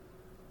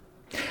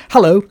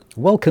Hello,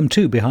 welcome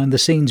to Behind the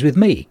Scenes with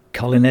me,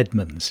 Colin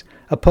Edmonds,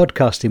 a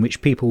podcast in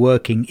which people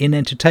working in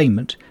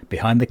entertainment,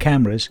 behind the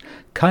cameras,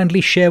 kindly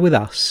share with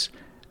us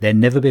their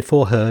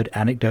never-before-heard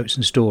anecdotes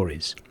and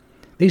stories.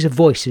 These are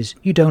voices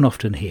you don't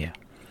often hear.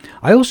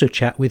 I also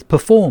chat with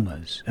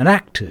performers and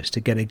actors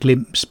to get a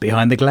glimpse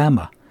behind the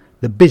glamour,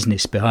 the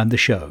business behind the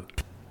show.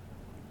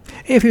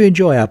 If you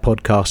enjoy our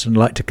podcast and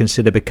like to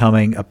consider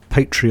becoming a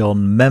Patreon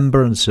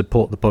member and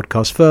support the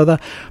podcast further,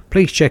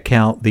 please check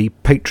out the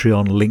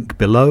Patreon link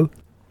below.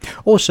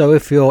 Also,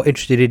 if you're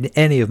interested in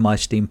any of my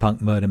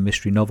steampunk murder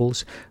mystery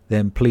novels,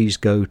 then please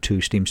go to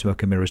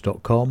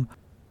steamsmokeandmirrors.com.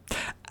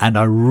 And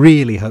I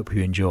really hope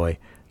you enjoy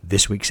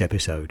this week's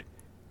episode.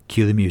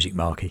 Cue the music,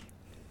 Marky.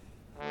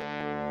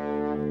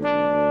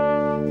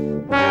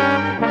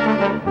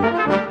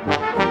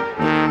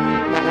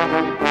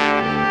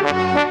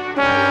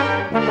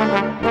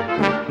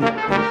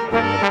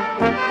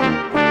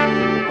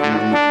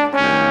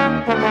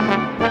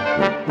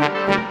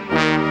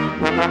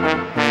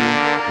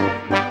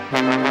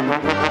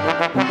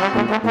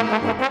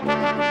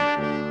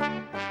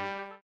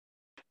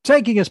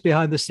 Taking us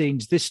behind the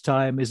scenes this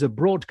time is a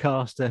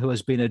broadcaster who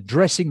has been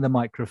addressing the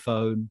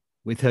microphone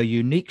with her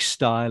unique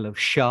style of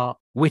sharp,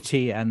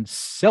 witty and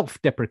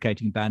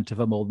self-deprecating banter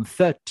for more than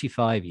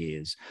 35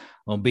 years.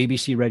 On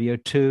BBC Radio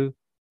 2,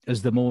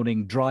 as the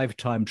morning drive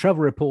time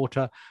travel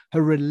reporter,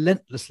 her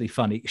relentlessly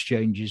funny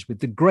exchanges with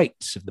the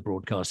greats of the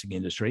broadcasting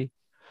industry,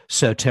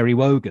 Sir Terry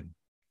Wogan,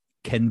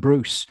 Ken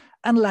Bruce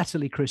and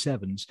latterly Chris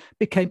Evans,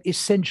 became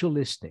essential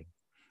listening.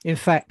 In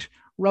fact,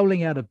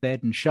 rolling out of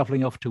bed and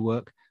shuffling off to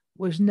work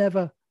was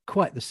never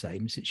quite the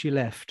same since she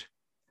left.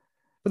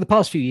 For the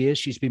past few years,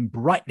 she's been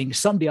brightening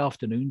Sunday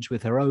afternoons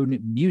with her own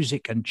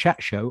music and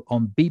chat show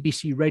on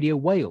BBC Radio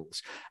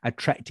Wales,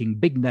 attracting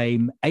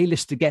big-name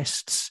A-lister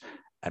guests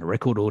and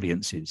record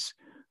audiences.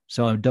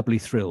 So I'm doubly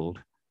thrilled,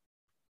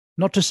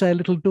 not to say a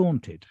little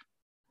daunted,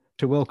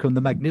 to welcome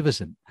the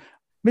magnificent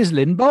Ms.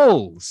 Lynn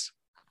Bowles.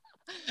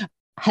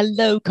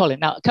 Hello, Colin.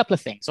 Now, a couple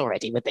of things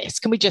already with this.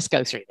 Can we just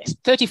go through this?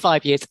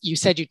 35 years, you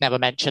said you'd never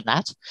mention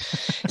that.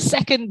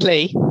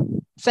 Secondly,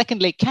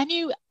 can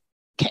you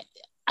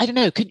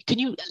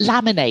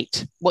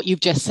laminate what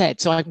you've just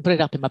said so I can put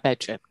it up in my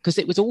bedroom? Because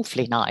it was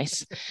awfully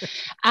nice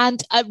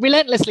and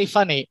relentlessly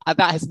funny.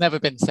 That has never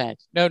been said.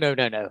 No.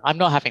 I'm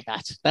not having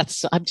that.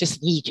 I'm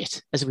just an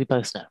idiot, as we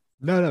both know.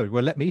 No.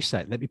 Well, let me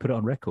say it. Let me put it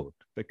on record,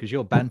 because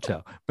your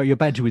banter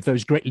with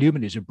those great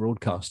luminaries of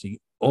broadcasting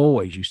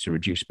always used to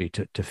reduce me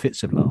to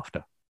fits of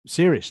laughter.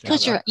 Seriously.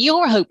 Because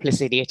you're a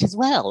hopeless idiot as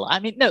well. I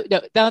mean, no,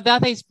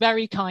 that is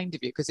very kind of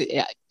you, because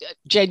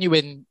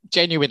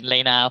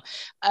genuinely now,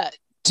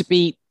 to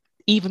be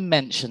even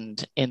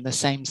mentioned in the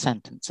same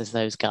sentence as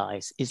those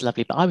guys is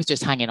lovely. But I was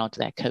just hanging on to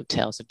their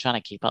coattails and trying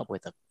to keep up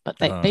with them. But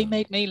they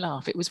made me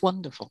laugh. It was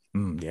wonderful.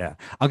 Yeah.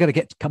 I'm going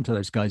to come to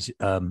those guys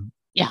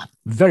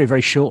very,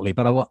 very shortly.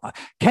 But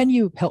can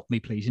you help me,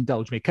 please?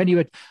 Indulge me. Can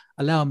you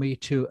allow me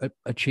to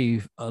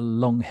achieve a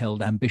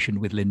long-held ambition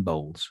with Lynn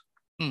Bowles?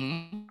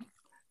 Mm-hmm.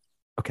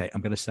 Okay,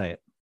 I'm going to say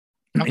it.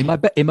 Okay.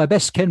 In my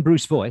best Ken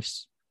Bruce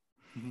voice.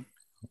 Mm-hmm.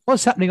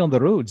 What's happening on the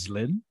roads,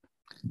 Lynn?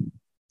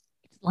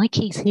 Like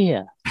he's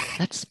here.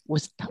 That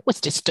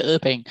was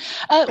disturbing.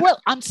 Well,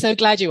 I'm so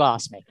glad you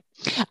asked me.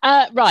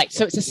 Right,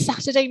 so it's a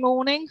Saturday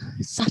morning.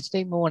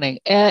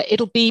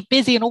 It'll be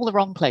busy in all the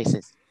wrong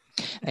places.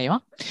 There you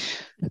are.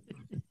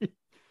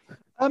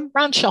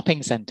 Around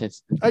shopping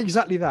centres.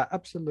 Exactly that.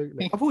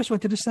 Absolutely. I've always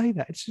wanted to say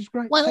that. It's just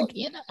great. Well,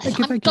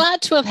 I'm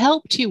glad to have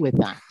helped you with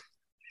that.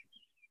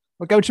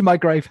 I'll go to my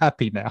grave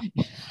happy now.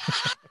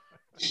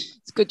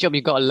 It's a good job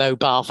you've got a low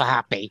bar for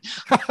happy.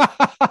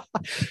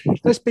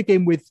 Let's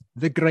begin with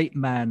the great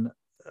man,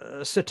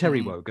 Sir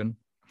Terry Wogan.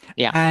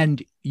 Yeah.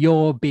 And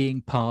you're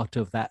being part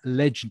of that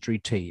legendary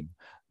team,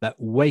 that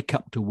Wake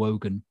Up to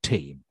Wogan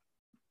team.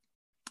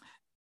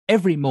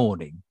 Every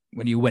morning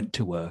when you went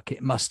to work,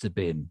 it must have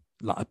been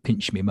like a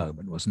pinch me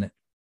moment, wasn't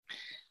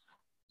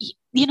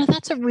it?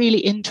 That's a really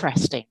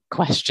interesting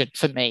question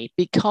for me,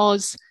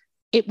 because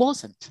it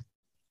wasn't.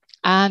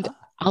 And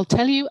I'll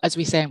tell you, as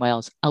we say in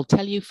Wales, I'll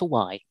tell you for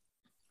why.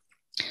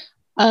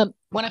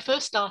 When I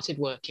first started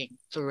working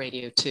for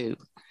Radio 2,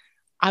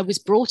 I was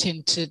brought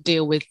in to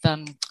deal with,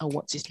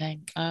 what's his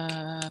name?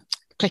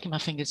 Clicking my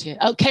fingers here.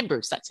 Oh, Ken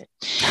Bruce, that's it.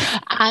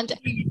 And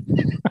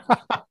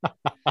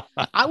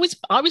I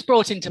was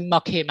brought in to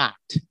muck him out,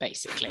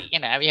 basically.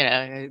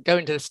 Go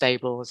into the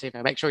stables,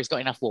 make sure he's got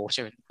enough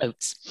water and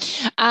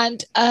oats.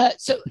 And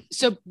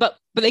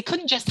but they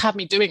couldn't just have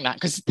me doing that,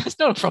 because that's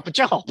not a proper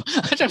job.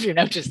 I don't know if you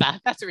noticed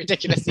that. That's a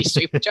ridiculously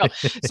stupid job.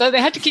 So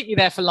they had to keep me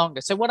there for longer.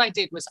 So what I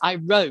did was I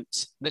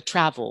wrote the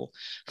travel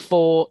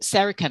for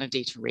Sarah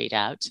Kennedy to read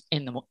out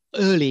in the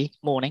early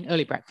morning,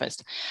 early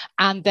breakfast.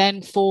 And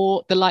then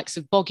for the likes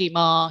of Boggy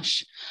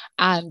Marsh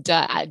and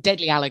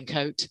Deadly Alan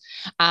Coat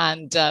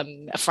and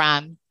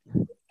Fran,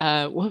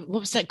 what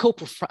was that?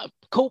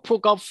 Corporal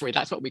Godfrey,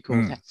 that's what we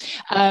called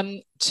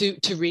her,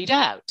 to read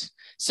out.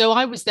 So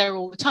I was there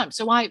all the time.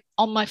 So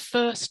on my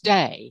first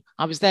day,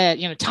 I was there,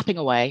 tapping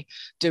away,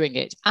 doing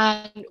it.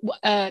 And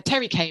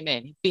Terry came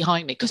in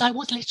behind me, because I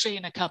was literally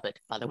in a cupboard,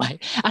 by the way.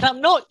 And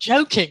I'm not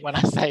joking when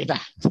I say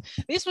that.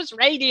 This was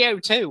Radio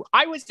 2.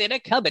 I was in a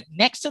cupboard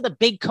next to the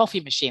big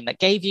coffee machine that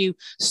gave you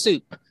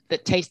soup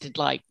that tasted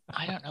like,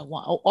 I don't know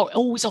what, or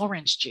always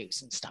orange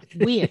juice and stuff,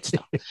 weird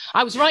stuff.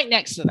 I was right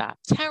next to that.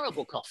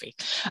 Terrible coffee.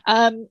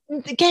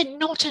 Again,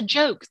 not a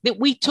joke. That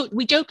we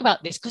joke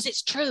about this because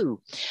it's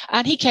true.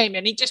 And he came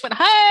in, he just went,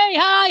 hey,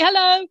 hi,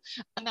 hello.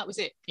 And that was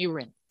it. You were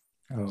in.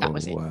 That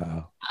was it.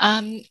 Wow.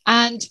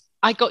 And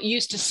I got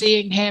used to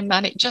seeing him,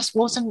 and it just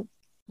wasn't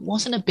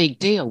a big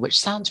deal, which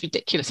sounds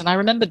ridiculous. And I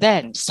remember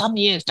then, some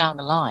years down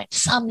the line,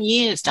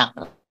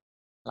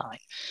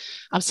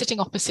 I'm sitting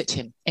opposite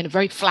him in a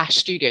very flash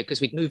studio,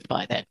 because we'd moved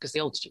by then, because the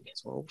old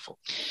studios were awful.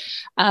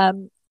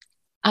 And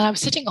I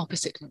was sitting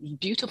opposite him on a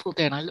beautiful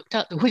day, and I looked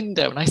out the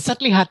window, and I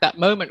suddenly had that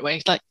moment where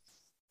he's like,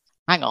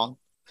 hang on,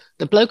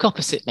 the bloke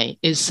opposite me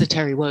is Sir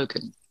Terry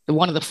Wogan,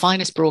 one of the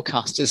finest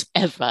broadcasters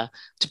ever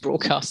to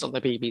broadcast on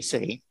the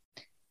BBC.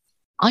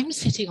 I'm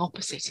sitting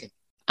opposite him,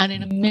 and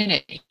in a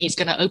minute, he's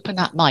going to open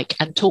that mic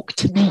and talk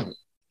to me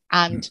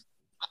and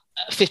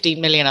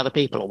 15 million other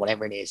people, or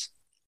whatever it is.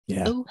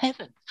 Yeah. Oh,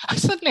 heaven. I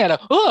suddenly had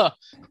and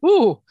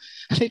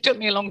it took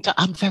me a long time.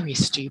 I'm very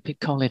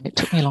stupid, Colin. It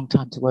took me a long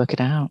time to work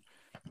it out.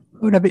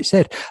 Oh, no, but it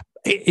said,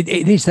 it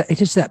is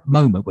that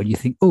moment when you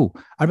think,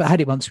 I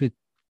had it once with,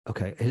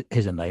 okay,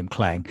 here's a name,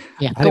 Clang.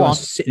 Yeah, I had it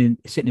once sitting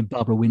in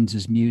Barbara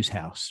Windsor's Muse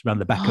house, around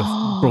the back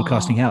of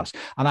Broadcasting House.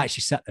 And I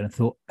actually sat there and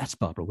thought, that's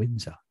Barbara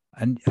Windsor.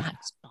 And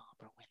that's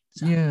Barbara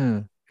Windsor.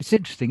 Yeah. It's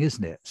interesting,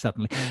 isn't it?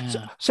 Suddenly.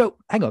 Yeah. So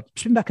hang on,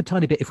 spin back a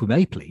tiny bit, if we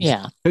may, please.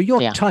 Yeah. So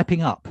you're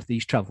typing up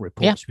these travel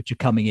reports, which are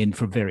coming in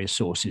from various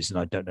sources, and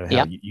I don't know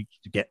how you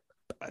get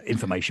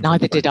information.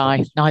 Neither did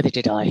I.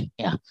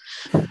 Yeah.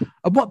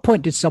 At what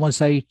point did someone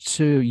say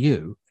to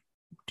you,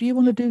 do you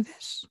want to do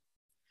this?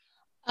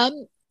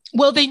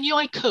 Well, they knew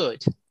I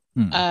could,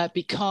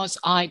 because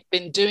I'd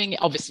been doing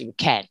it, obviously, with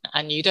Ken,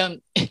 and you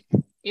don't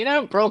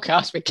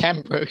broadcast with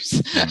Ken Bruce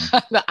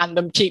and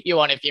them keep you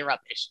on if you're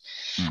rubbish.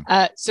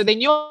 So they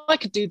knew I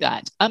could do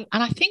that. And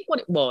I think what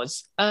it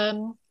was, I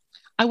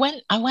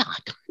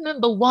can't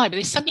remember why, but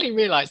they suddenly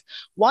realized,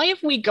 why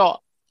have we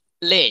got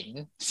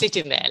Lynn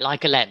sitting there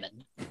like a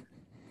lemon?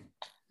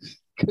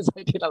 Because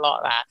I did a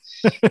lot of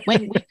that.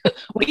 When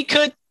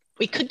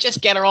we could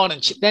just get her on,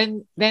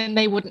 and then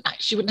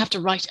she wouldn't have to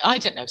write. I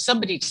don't know.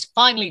 Somebody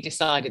finally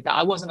decided that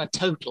I wasn't a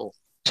total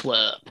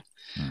twerp.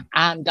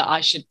 And that I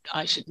should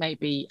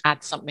maybe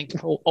add something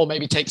or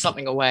maybe take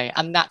something away.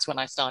 And that's when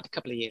I started a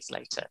couple of years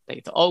later. They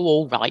thought, oh,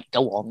 all right,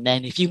 go on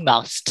then, if you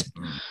must.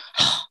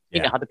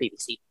 You know how the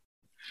BBC.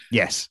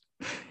 Yes.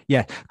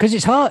 Yeah. Because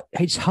it's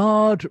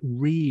hard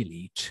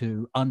really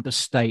to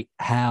understate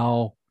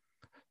how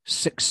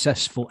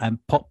successful and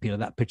popular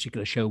that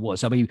particular show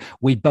was. I mean,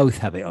 we both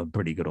have it on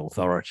pretty good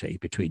authority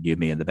between you,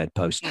 me, and the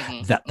Bedpost,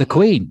 that the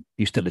Queen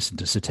used to listen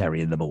to Sir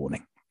Terry in the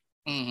morning.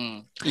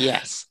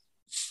 Yes.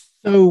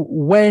 So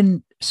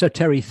when Sir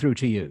Terry threw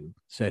to you,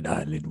 said,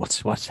 Lynn,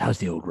 how's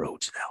the old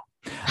roads now?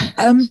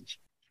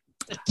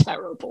 A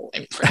terrible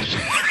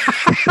impression.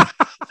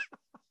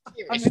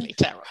 Seriously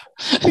terrible.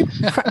 I've been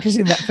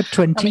practicing that for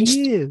 20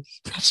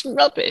 years. That's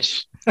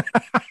rubbish.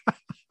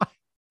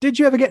 Did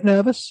you ever get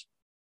nervous?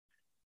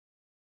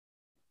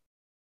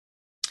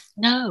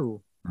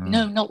 No,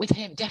 not with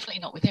him. Definitely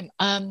not with him.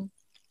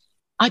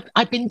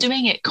 I've been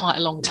doing it quite a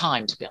long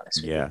time, to be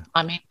honest with you.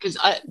 I mean, because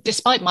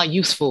despite my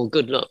youthful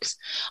good looks,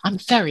 I'm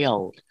very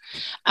old.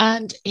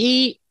 And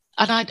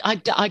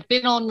I'd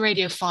been on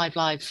Radio 5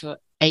 Live for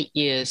 8,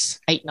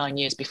 9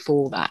 years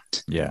before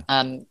that. Yeah.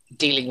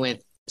 Dealing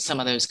with some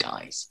of those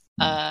guys.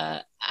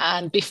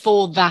 And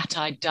before that,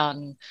 I'd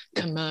done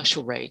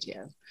commercial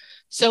radio.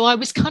 So I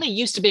was kind of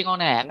used to being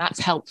on air, and that's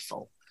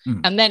helpful.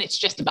 And then it's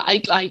just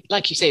about,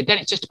 like you say, then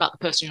it's just about the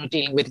person you're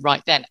dealing with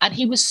right then. And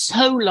he was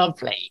so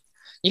lovely.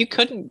 You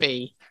couldn't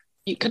be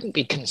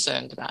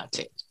concerned about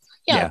it.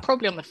 Yeah,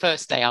 probably on the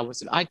first day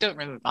I don't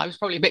remember. I was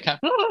probably a bit kind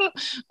of,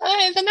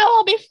 no,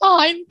 I'll be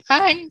fine,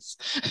 thanks.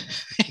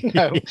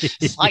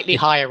 Slightly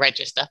higher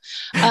register.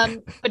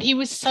 But he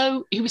was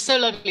so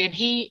lovely, and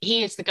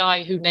he is the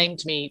guy who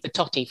named me the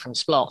Totty from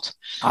Splot,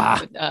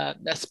 the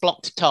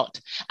Splot Tot.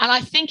 And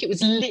I think it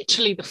was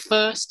literally the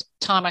first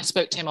time I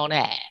spoke to him on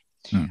air.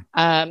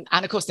 And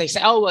of course they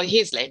say, oh, well,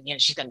 here's Lynn,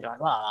 she's going to do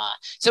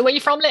so where are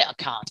you from? Little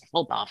Cardiff,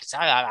 all Bath.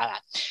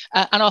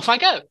 And off I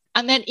go.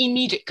 And then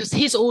immediately, because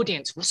his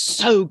audience was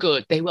so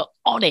good, they were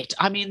on it.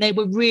 I mean, they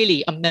were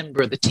really a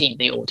member of the team,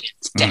 the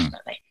audience,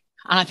 definitely.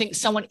 And I think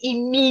someone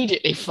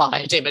immediately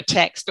fired him a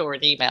text or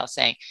an email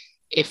saying,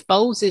 if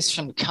Bowles is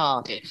from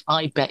Cardiff,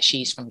 I bet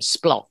she's from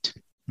Splot.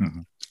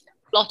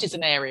 Splot is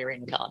an area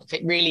in Cardiff.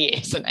 It really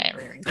is an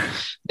area in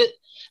Cardiff.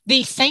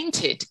 The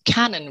sainted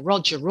Canon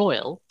Roger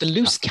Royal, the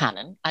loose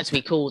cannon, as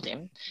we called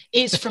him,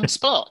 is from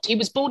Splot. He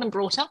was born and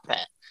brought up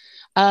there.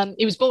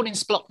 He was born in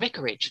Splot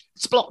Vicarage,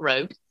 Splot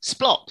Road,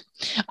 Splot,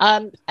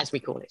 as we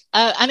call it.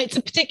 And it's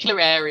a particular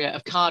area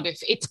of Cardiff.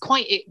 It's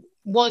quite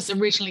was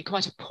originally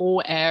quite a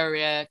poor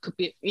area, could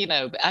be,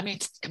 but I mean,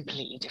 it's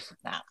completely different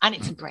now. And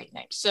it's a great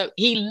name. So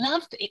he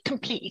loved it,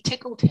 completely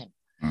tickled him.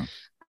 Mm.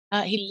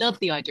 He loved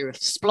the idea of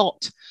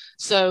Splot.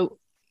 So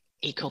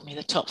he called me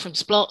the Tot from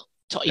Splot,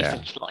 Totty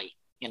from Fly,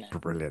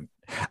 Brilliant.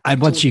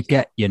 And once you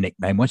get your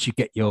nickname, once you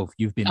get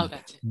you've been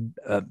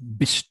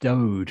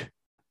bestowed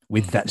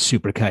with that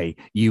sobriquet,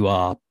 you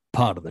are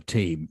part of the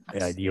team.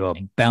 You are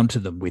bound to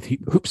them with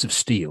hoops of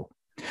steel.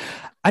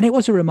 And it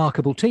was a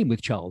remarkable team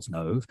with Charles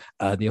Nove,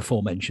 the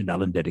aforementioned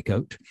Alan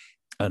Dedicoat,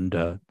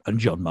 and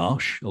John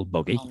Marsh, old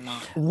Boggy.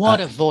 What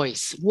a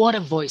voice! What a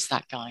voice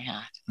that guy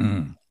had.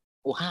 Mm.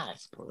 Or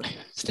has, probably.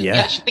 I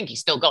actually think he's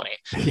still got it.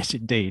 Yes,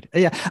 indeed.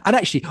 Yeah, and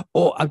actually,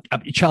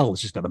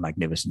 Charles has got a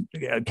magnificent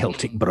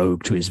Celtic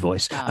brogue to his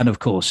voice, and of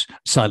course,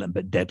 silent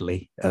but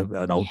deadly,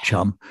 an old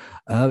chum.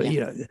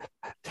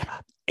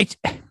 It's.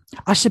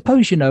 I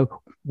suppose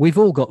we've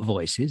all got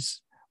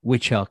voices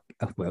which are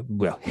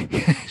well,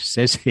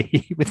 says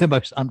he, with the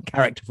most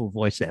uncharacterful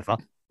voice ever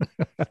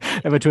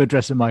to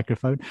address a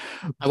microphone.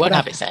 I won't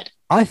have it said.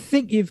 I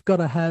think you've got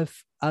to have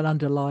an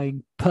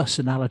underlying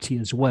personality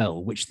as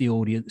well, which the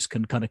audience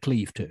can kind of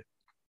cleave to. Do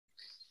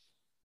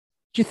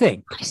you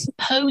think? I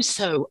suppose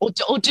so.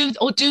 Or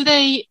do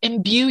they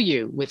imbue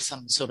you with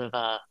some sort of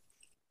I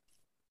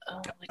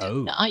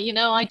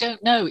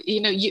don't know.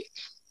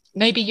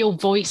 Maybe your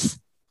voice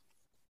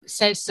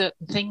says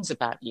certain things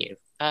about you.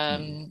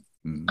 I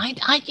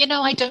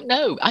don't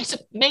know.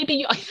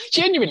 Maybe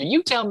genuinely,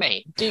 you tell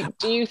me. Do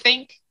you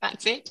think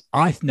that's it?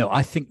 I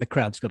think the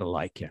crowd's got to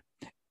like you.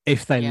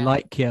 If they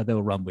like you,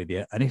 they'll run with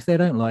you, and if they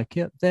don't like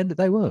you, then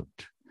they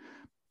won't.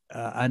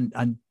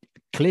 And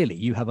clearly,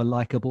 you have a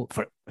likable,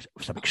 for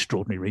some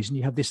extraordinary reason,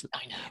 you have this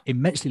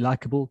immensely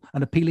likable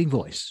and appealing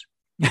voice.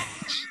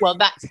 Well,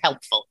 that's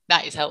helpful.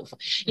 That is helpful.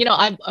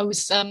 I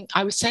was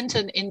sent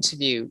an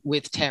interview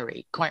with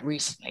Terry quite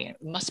recently.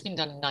 It must have been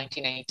done in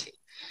 1980.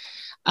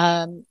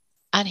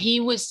 And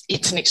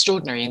it's an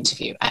extraordinary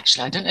interview,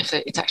 actually. I don't know if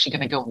it's actually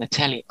going to go on the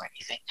telly or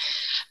anything,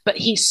 but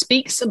he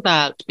speaks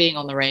about being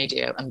on the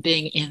radio and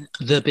being in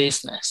the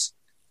business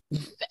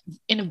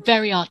in a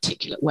very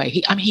articulate way.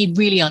 He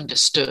really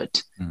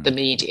understood the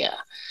media.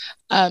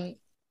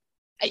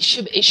 It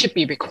should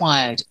be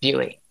required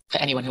viewing for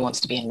anyone who wants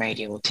to be in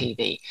radio or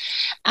TV.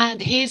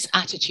 And his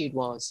attitude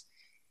was,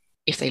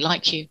 if they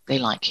like you, they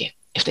like you.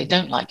 If they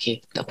don't like you,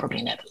 they'll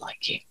probably never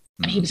like you.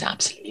 And he was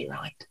absolutely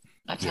right.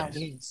 That's how it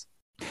is.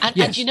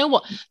 And you know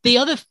what? The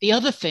other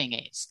thing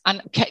is,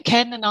 and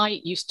Ken and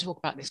I used to talk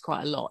about this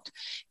quite a lot,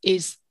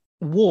 is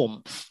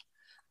warmth.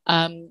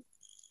 And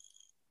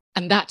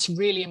that's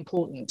really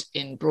important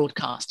in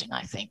broadcasting,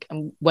 I think,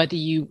 and whether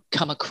you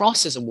come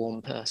across as a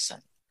warm person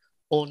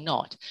or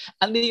not.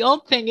 And the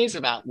odd thing is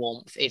about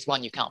warmth is,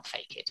 one, you can't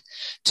fake it.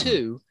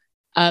 Two,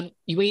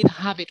 you either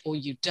have it or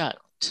you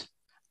don't.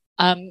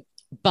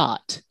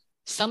 But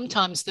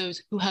sometimes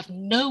those who have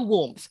no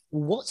warmth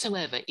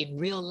whatsoever in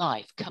real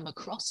life come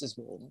across as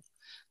warm,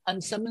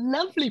 and some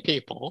lovely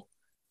people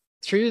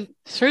through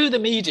the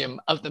medium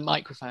of the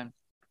microphone,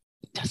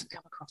 it doesn't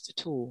come across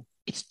at all.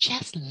 It's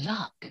just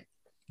luck.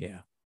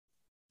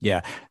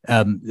 Yeah.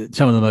 Some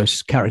of the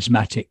most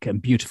charismatic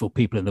and beautiful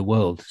people in the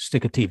world,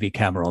 stick a TV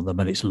camera on them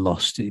and it's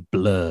lost. It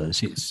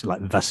blurs. It's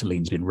like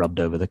Vaseline's been rubbed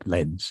over the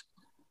lens.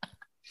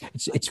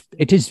 It's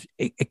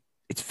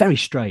very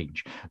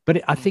strange,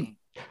 but I think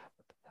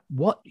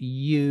what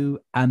you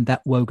and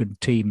that Wogan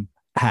team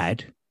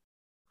had,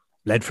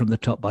 led from the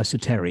top by Sir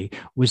Terry,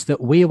 was that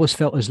we always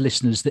felt as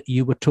listeners that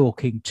you were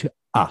talking to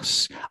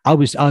us. I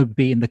would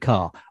be in the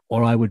car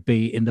or I would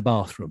be in the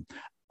bathroom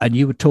and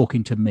you were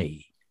talking to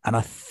me. And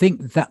I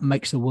think that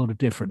makes a world of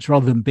difference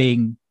rather than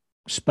being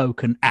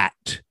spoken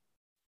at.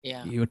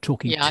 Yeah. You're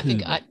talking to. I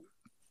think a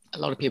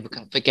lot of people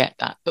can forget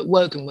that. But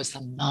Wogan was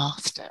the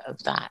master of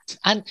that.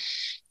 And,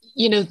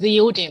 the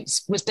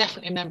audience was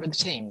definitely a member of the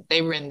team.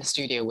 They were in the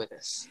studio with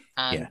us.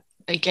 And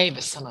they gave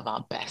us some of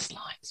our best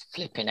lines.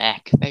 Flipping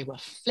heck. They were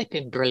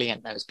flipping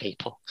brilliant, those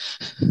people.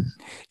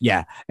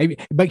 Yeah.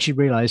 It makes you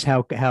realise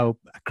how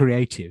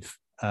creative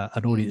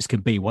an audience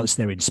can be once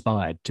they're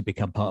inspired to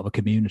become part of a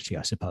community,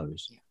 I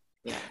suppose.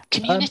 Yeah.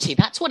 Community,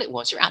 that's what it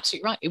was. You're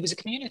absolutely right. It was a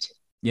community.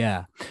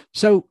 Yeah.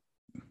 So,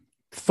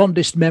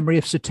 fondest memory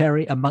of Sir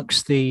Terry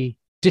amongst the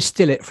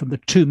distill it from the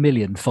 2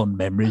 million fond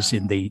memories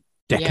in the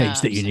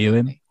decades that you knew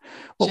him.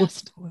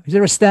 Is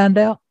there a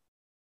standout?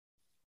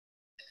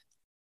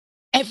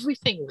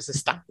 Everything was a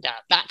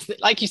standout. That's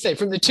like you said,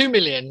 from the 2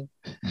 million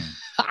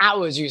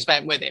hours you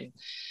spent with him.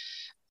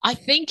 I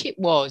think it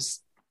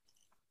was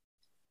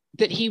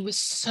that he was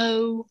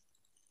so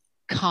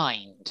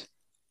kind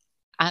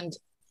and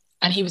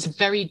he was a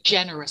very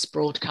generous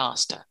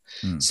broadcaster.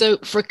 So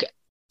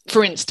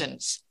for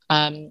instance,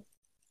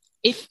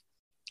 if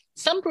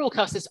some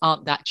broadcasters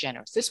aren't that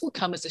generous, this will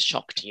come as a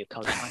shock to you,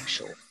 Colin, I'm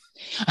sure.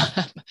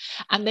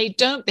 And they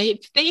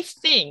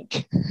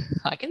think,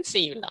 I can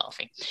see you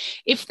laughing,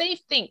 if they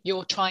think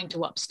you're trying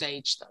to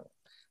upstage them,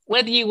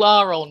 whether you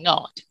are or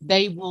not,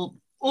 they will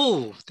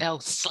they'll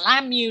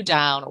slam you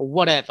down or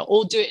whatever,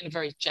 or do it in a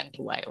very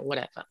gentle way or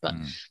whatever. But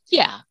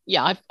yeah,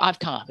 I've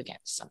come up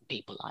against some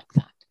people like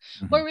that.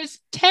 Mm-hmm. Whereas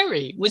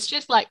Terry was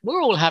just like,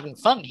 we're all having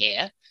fun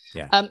here.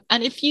 Yeah.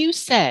 And if you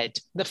said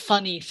the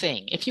funny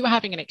thing, if you were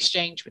having an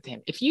exchange with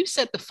him, if you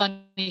said the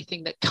funny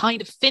thing that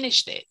kind of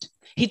finished it,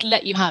 he'd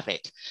let you have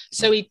it.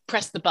 So he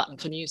pressed the button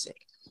for music.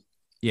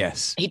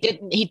 Yes. He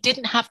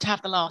didn't have to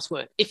have the last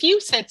word. If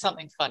you said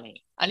something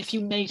funny and if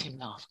you made him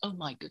laugh, oh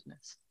my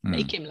goodness,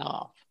 make him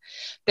laugh,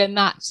 then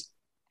that's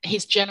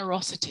his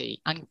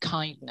generosity and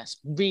kindness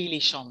really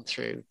shone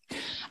through.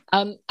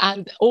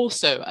 And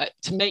also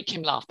to make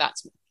him laugh,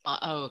 that's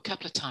a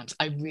couple of times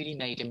I really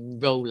made him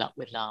roll up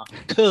with laugh,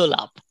 curl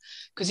up,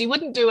 because he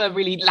wouldn't do a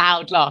really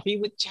loud laugh. He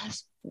would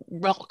just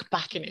rock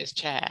back in his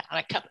chair,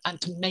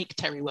 and to make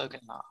Terry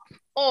Wogan laugh,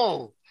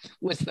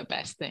 was the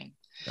best thing.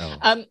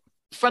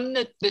 From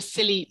the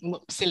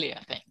sillier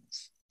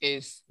things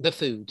is the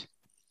food.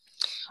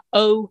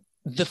 Oh,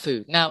 the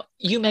food. Now,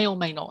 you may or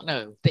may not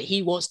know that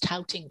he was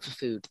touting for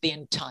food the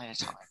entire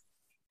time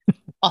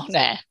on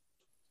air.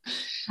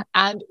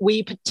 And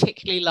we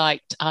particularly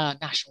liked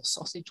National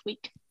Sausage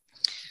Week,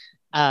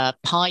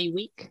 Pie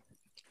Week.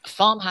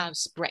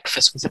 Farmhouse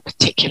breakfast was a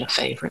particular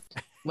favourite,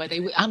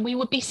 we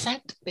would be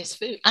sent this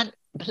food. And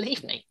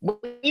believe me,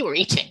 we were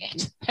eating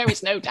it. There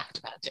is no doubt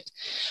about it.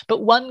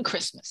 But one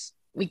Christmas,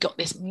 we got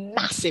this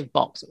massive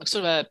box,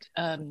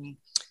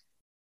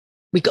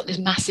 we got this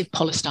massive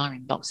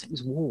polystyrene box. It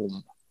was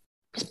warm.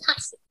 It was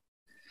massive.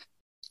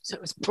 So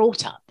it was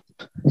brought up.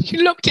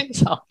 You looked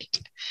inside.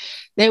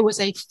 There was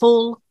a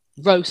full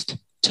roast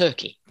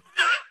turkey,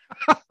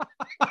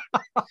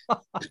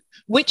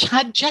 which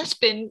had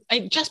just been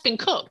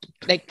cooked.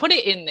 They put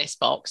it in this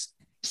box,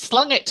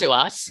 slung it to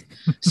us.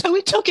 So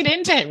we took it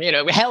into him,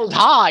 we held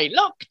high.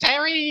 Look,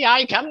 Terry,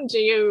 I come to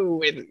you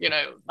with,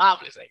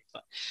 marvelous things,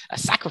 a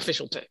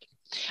sacrificial turkey.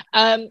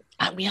 And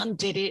we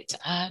undid it,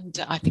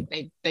 and I think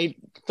they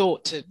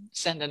thought to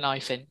send a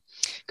knife in,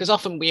 because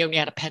often we only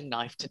had a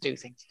penknife to do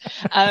things.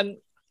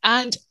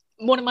 And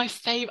one of my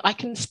favorite, I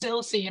can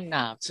still see him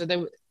now. So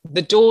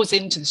the doors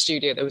into the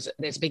studio,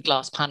 there's a big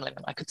glass panel in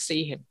them. I could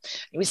see him.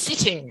 He was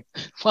sitting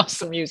whilst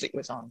the music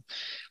was on,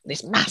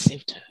 this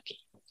massive turkey,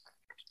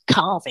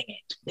 carving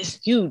it, this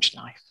huge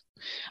knife.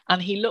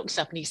 And he looks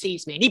up and he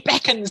sees me and he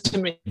beckons to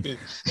me,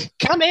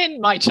 come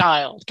in, my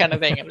child, kind of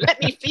thing, and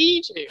let me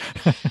feed you.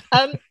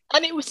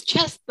 And it was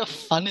just the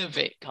fun of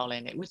it,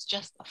 Colin. It was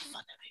just the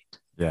fun of it.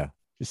 Yeah.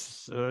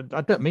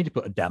 I don't mean to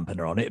put a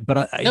dampener on it,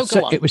 but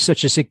it was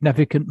such a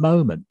significant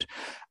moment.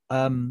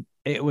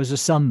 It was a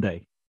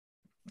Sunday.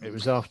 It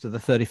was after the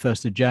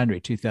 31st of January,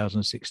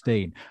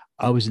 2016.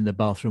 I was in the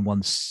bathroom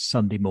one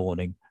Sunday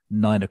morning,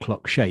 9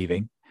 o'clock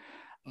shaving.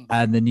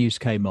 And the news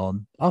came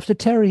on after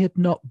Terry had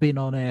not been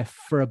on air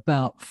for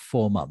about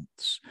 4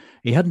 months.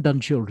 He hadn't done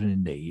Children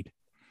in Need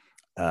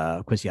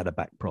because he had a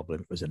back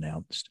problem. It was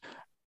announced.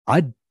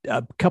 A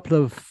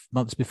couple of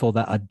months before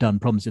that, I'd done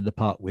Proms in the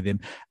Park with him,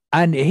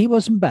 and he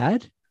wasn't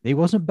bad. He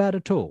wasn't bad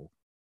at all.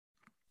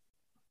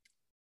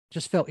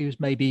 Just felt he was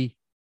maybe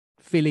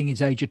feeling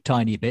his age a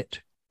tiny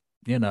bit.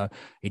 He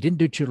didn't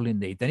do Children in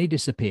Need. Then he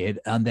disappeared,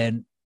 and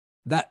then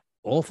that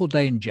awful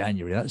day in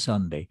January, that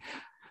Sunday,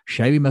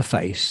 shaving my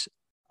face,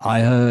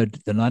 I heard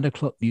the 9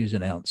 o'clock news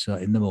announcer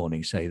in the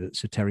morning say that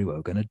Sir Terry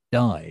Wogan had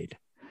died.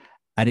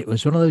 And it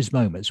was one of those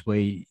moments where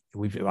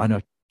I know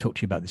I've talked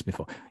to you about this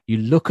before. You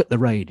look at the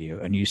radio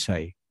and you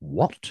say,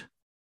 what?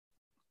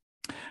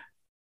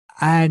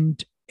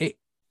 And it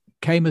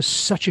came as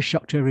such a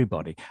shock to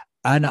everybody.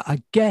 And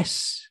I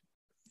guess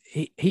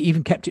he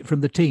even kept it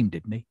from the team,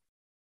 didn't he?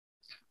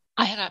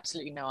 I had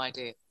absolutely no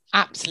idea.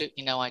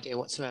 Absolutely no idea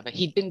whatsoever.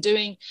 He'd been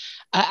doing,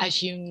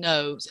 as you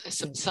know,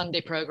 some Sunday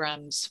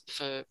programs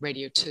for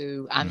Radio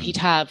 2, and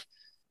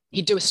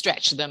he'd do a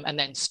stretch of them and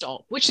then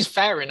stop, which is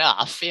fair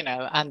enough,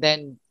 and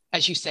then,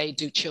 as you say,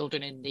 do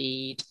Children in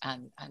Need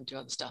and do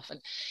other stuff.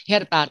 And he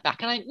had a bad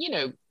back, and I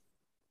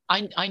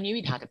knew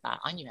he had a bad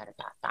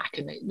back,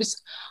 and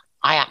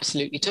I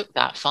absolutely took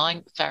that.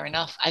 Fine, fair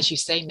enough. As you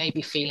say,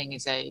 maybe feeling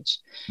his age.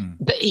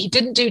 But he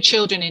didn't do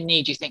Children in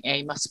Need. You think,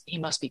 he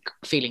must be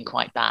feeling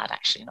quite bad,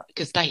 actually,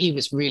 because he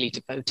was really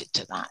devoted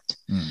to that.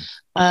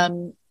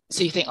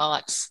 So you think,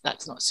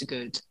 that's not so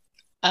good.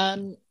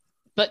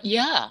 But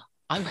yeah,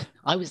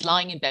 I was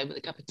lying in bed with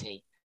a cup of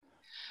tea,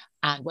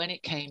 and when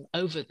it came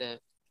over the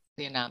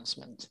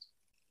announcement,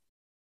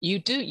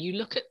 you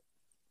look at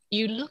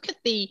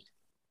the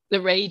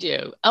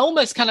radio,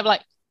 almost kind of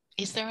like,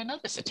 is there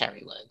another Sir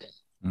Terry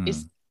Wogan?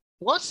 Is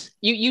what?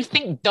 You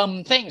think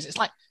dumb things. It's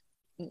like,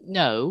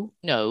 no,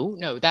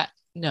 that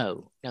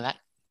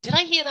did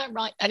I hear that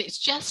right? And it's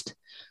just,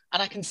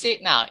 and I can see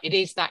it now. It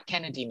is that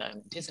Kennedy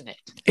moment, isn't it?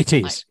 It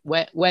is.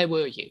 Like, where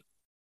were you?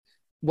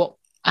 What?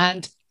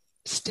 And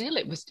still,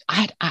 I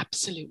had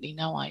absolutely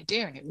no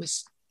idea, and it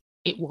was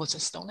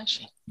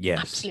astonishing. Yes,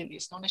 absolutely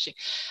astonishing,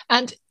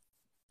 and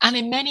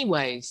in many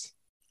ways,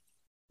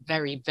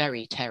 very,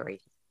 very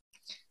Terry,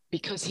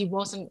 because he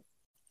wasn't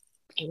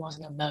a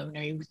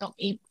moaner. He was not.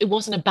 It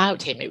wasn't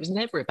about him. It was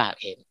never about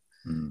him.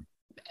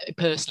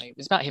 personally, it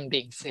was about him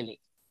being silly.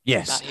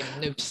 Yes. About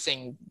him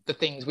noticing the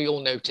things we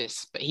all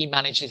notice, but he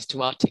manages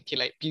to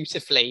articulate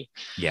beautifully.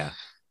 Yeah,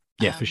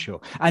 for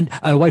sure. And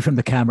away from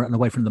the camera and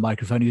away from the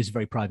microphone, he was a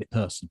very private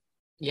person.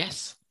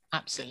 Yes,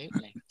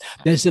 absolutely.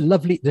 There's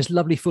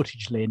lovely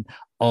footage, Lynn,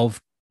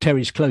 of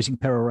Terry's closing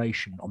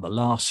peroration on the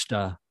last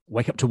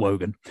Wake Up to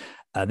Wogan.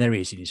 There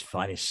he is in his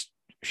finest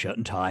shirt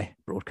and tie,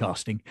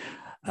 broadcasting.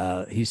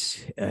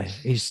 He's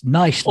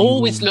nicely...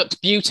 Always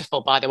looked beautiful,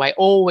 by the way.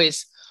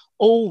 Always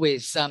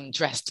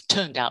dressed,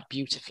 turned out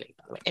beautifully,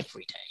 by the way,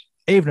 every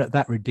day. Even at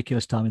that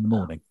ridiculous time in the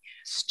morning.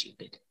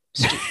 Stupid.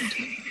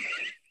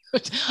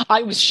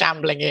 I was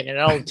shambling in an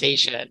old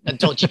T-shirt, a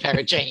dodgy pair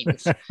of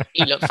jeans.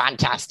 He looked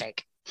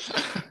fantastic.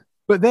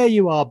 But there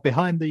you are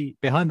behind the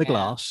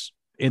glass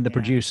in the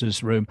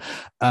producer's room,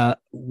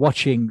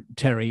 watching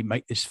Terry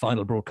make this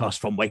final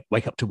broadcast from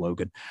Wake Up to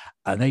Wogan.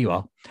 And there you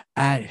are.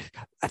 And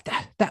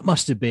that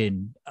must have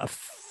been a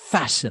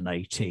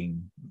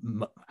fascinating...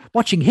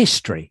 watching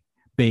history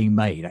being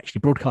made, actually,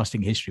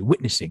 broadcasting history,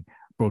 witnessing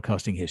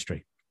broadcasting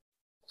history.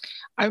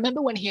 I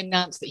remember when he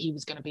announced that he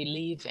was going to be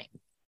leaving.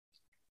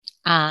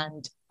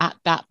 And at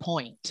that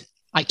point,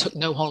 I took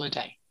no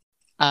holiday.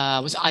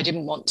 I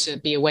didn't want to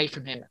be away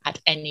from him at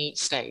any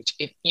stage.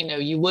 If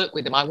you work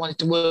with him, I wanted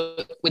to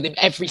work with him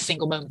every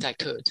single moment I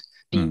could,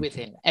 be with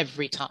him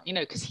every time,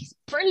 because he's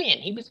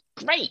brilliant. He was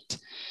great.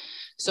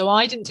 So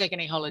I didn't take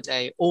any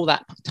holiday all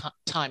that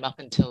time up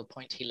until the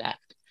point he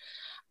left.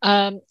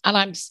 And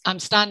I'm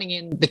standing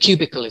in the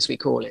cubicle, as we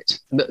call it,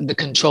 the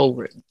control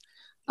room,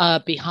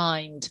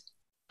 behind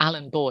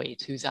Alan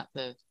Boyd, who's at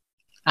the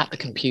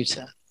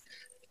computer,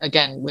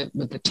 again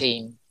with the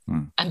team,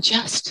 and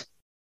just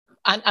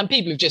and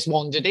people who've just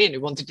wandered in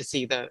who wanted to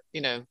see the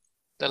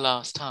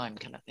last time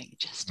kind of thing.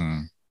 Just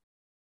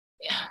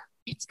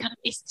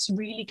it's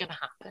really going to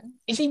happen.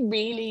 Is he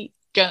really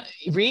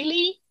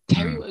really?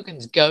 Terry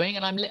Wogan's going,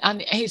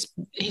 and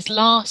his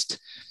last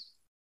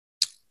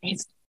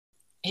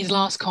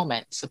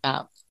comments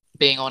about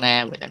being on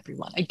air with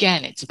everyone.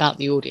 Again, it's about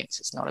the audience.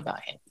 It's not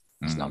about him.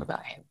 It's not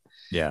about him.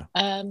 Yeah.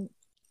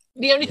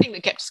 The only thing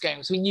that kept us going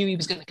was we knew he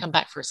was going to come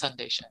back for a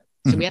Sunday show,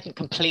 so we hadn't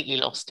completely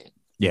lost him.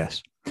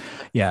 Yes.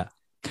 Yeah.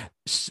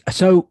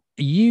 So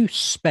you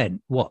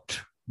spent more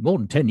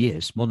than 10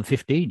 years, more than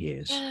 15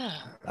 years,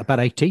 about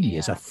 18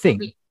 years, I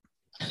think.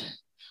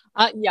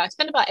 I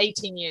spent about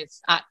 18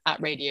 years at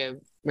Radio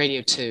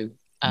 2.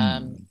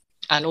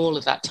 And all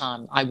of that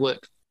time I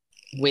worked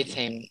with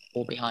him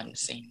or behind the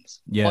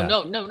scenes. Yeah.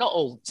 Oh, no, not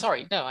all.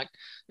 Sorry, no,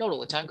 not all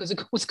the time, because of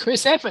course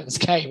Chris Evans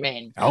came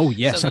in. Oh,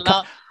 yes. So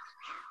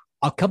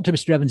I'll come to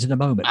Mr. Evans in a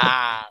moment.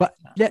 But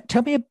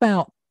tell me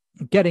about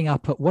getting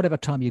up at whatever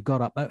time you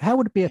got up. How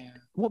would it be?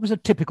 What was a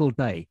typical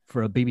day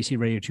for a BBC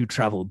Radio 2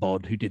 travel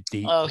bod who did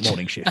the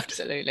morning shift?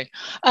 Absolutely.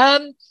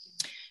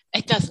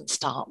 It doesn't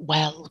start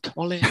well,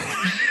 Colin.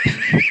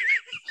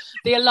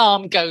 The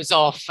alarm goes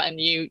off and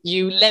you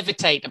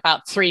levitate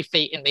about 3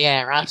 feet in the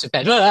air out of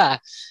bed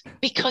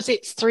because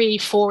it's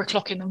 3-4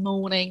 o'clock in the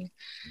morning.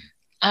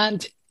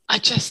 And I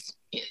just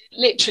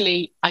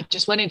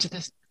went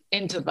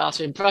into the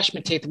bathroom, brushed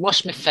my teeth,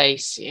 washed my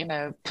face,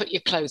 put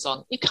your clothes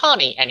on. You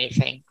can't eat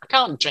anything. I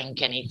can't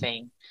drink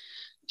anything.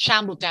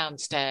 Shambled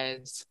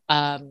downstairs.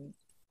 The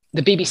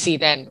BBC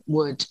then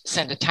would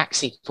send a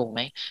taxi for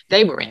me.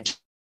 They were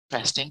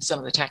interesting. Some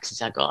of the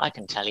taxis I got, I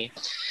can tell you,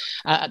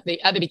 at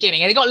the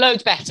beginning. And they got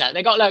loads better.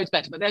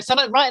 But there's some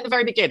right at the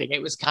very beginning.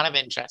 It was kind of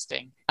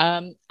interesting.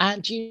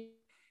 And you'd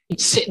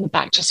sit in the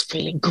back just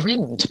feeling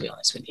grim, to be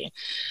honest with you.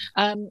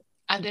 And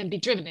then be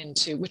driven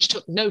into, which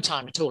took no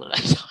time at all at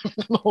that time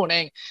in the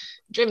morning,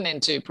 driven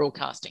into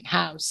Broadcasting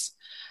House.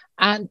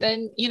 And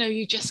then,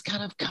 you just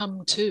kind of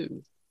come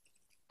to.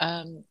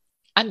 And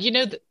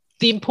the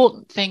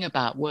important thing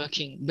about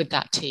working with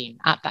that team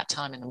at that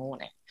time in the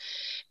morning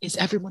is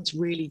everyone's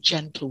really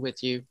gentle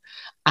with you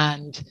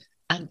and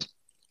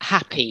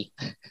happy.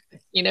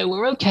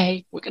 We're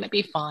okay. We're going to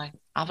be fine.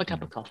 Have a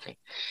cup of coffee.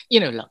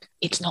 Look,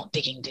 it's not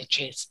digging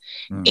ditches.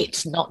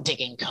 It's not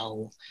digging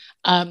coal.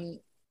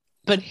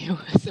 But it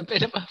was a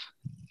bit of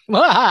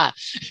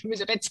it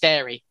was a bit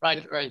scary right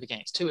at the very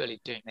beginning. It's too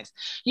early doing this.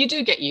 You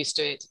do get used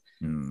to it,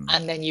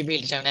 and then you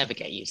really don't ever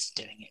get used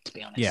to doing it, to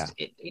be honest.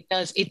 Yeah.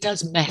 It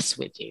does mess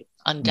with you,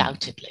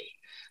 undoubtedly.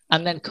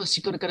 And then, of course,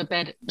 you've got to go to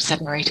bed at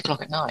 7 or 8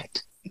 o'clock at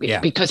night.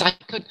 Yeah. Because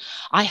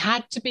I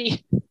had to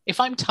be, if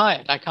I'm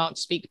tired, I can't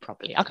speak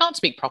properly. I can't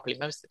speak properly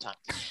most of the time.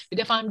 But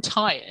if I'm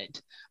tired,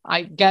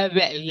 I go,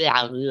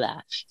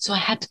 so I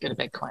had to go to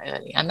bed quite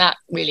early. And that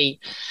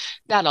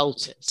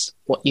alters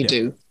what you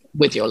do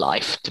with your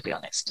life, to be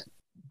honest.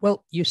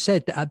 Well, you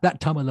said that at that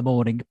time of the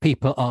morning,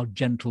 people are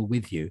gentle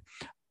with you.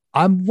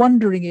 I'm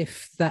wondering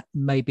if that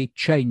maybe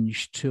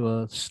changed to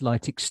a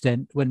slight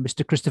extent when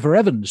Mr. Christopher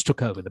Evans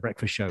took over the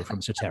breakfast show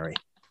from Sir Terry.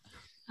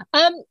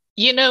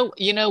 You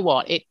know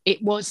what?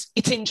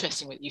 It's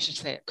interesting what you should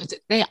say it, because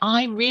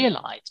I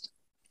realised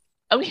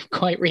only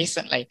quite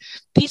recently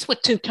these were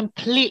two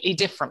completely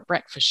different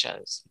breakfast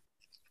shows.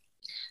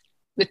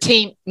 The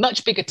team,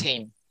 much bigger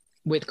team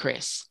with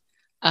Chris,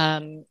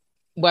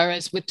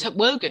 Whereas with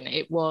Wogan,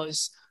 it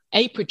was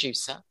a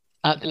producer,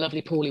 the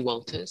lovely Paulie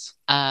Walters,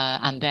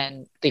 and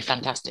then the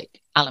fantastic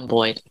Alan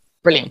Boyd,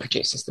 brilliant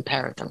producers, the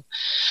pair of them.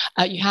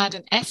 You had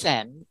an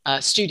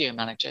SM, studio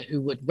manager,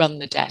 who would run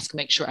the desk,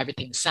 make sure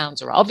everything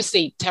sounds all right.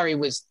 Obviously, Terry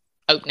was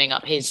opening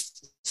up his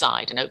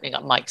side and opening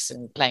up mics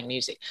and playing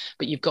music,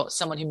 but you've got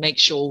someone who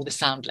makes sure all the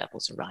sound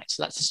levels are right.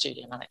 So that's the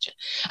studio manager.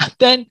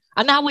 And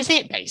that was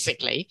it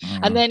basically.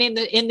 And then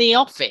in the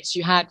office,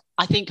 you had,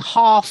 I think,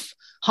 half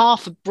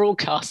a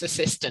broadcast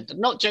assistant. I'm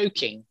not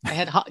joking. They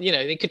had,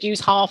 they could use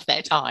half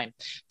their time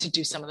to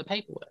do some of the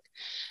paperwork.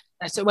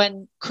 So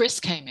when Chris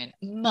came in,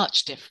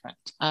 much different,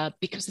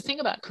 because the thing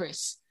about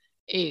Chris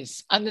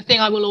is, and the thing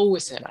I will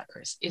always say about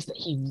Chris is that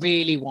he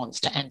really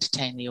wants to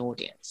entertain the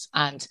audience,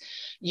 and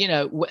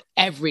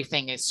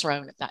everything is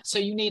thrown at that. So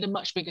you need a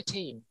much bigger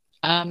team.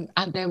 And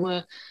there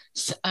were,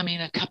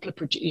 a couple of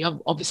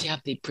you obviously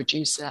have the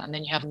producer, and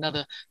then you have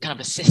another kind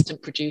of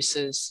assistant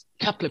producers,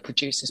 couple of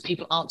producers,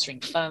 people answering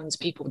phones,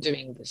 people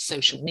doing the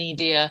social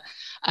media,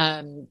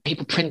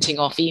 people printing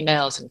off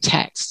emails and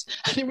texts.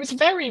 And it was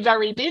very,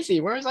 very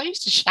busy. Whereas I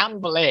used to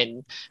shamble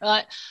in,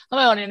 like, I'm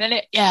on in a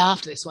minute. Yeah,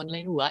 after this one,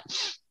 Lynn, all right.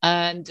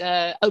 And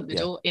open the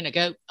door, in I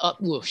go, up,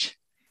 whoosh.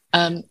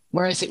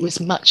 Whereas it was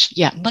much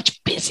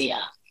busier.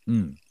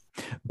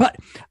 But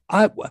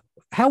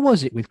how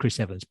was it with Chris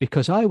Evans?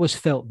 Because I always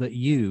felt that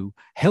you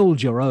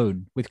held your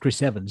own with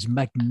Chris Evans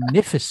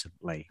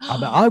magnificently.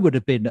 I would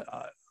have been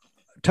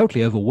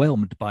totally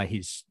overwhelmed by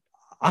his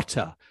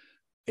utter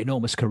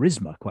enormous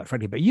charisma, quite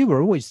frankly. But it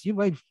was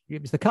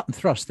the cut and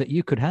thrust that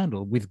you could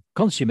handle with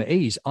consummate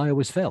ease, I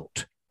always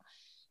felt.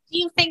 Do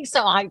you think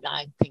so? I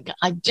think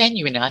I'm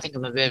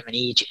a bit of an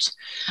idiot.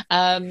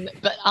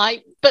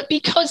 But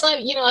because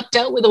I've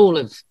dealt with all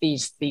of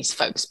these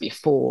folks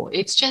before,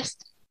 it's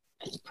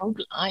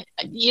probably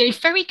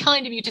very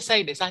kind of you to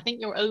say this. I think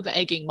you're over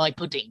egging my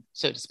pudding,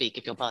 so to speak,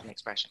 if you'll pardon the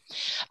expression.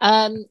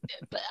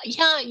 But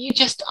yeah,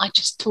 I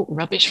just talk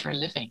rubbish for a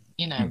living.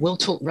 We'll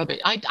talk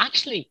rubbish. I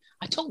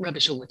talk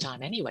rubbish all the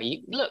time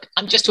anyway. Look,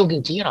 I'm just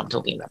talking to you, and I'm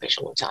talking rubbish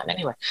all the time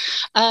anyway.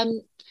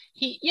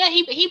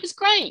 He was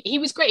great. He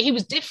was great. He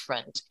was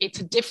different. It's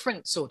a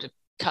different sort of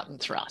cut and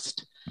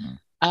thrust.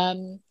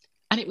 And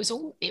it was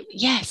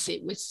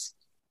it was.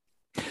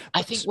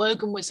 I think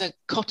Wogan was a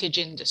cottage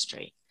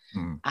industry.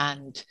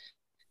 And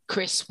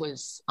Chris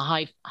was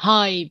a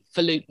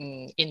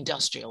highfalutin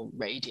industrial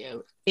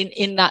radio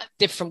in that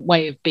different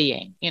way of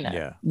being.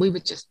 We were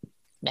just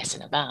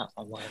messing about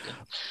on Wogan.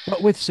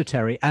 But with Sir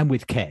Terry and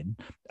with Ken,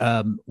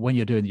 when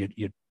you're doing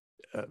your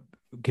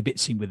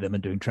kibitzing with them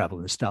and doing travel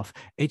and stuff,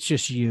 it's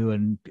just you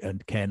and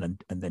Ken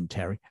and then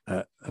Terry,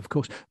 of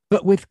course.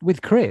 But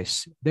with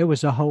Chris, there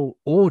was a whole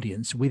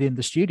audience within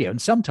the studio, and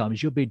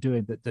sometimes you'll be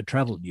doing the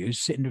travel news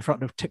sitting in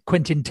front of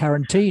Quentin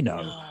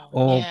Tarantino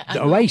or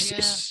the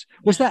Oasis.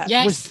 Was that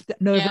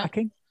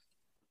nerve-wracking?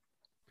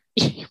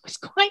 It was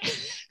quite.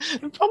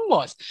 The problem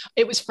was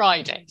it was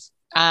Fridays.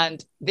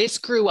 And this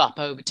grew up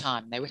over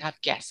time. They would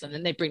have guests, and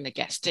then they bring the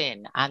guest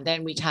in, and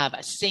then we'd have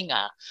a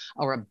singer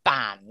or a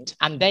band,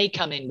 and they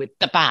come in with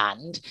the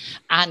band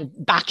and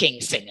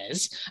backing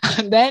singers.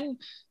 And then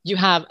you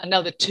have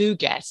another two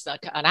guests,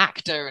 like an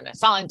actor and a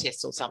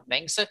scientist or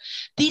something. So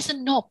these are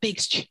not big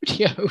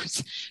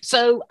studios.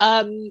 So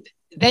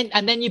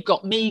then you've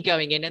got me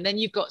going in, and then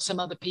you've got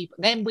some other people.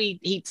 Then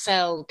he'd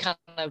sell kind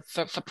of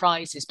for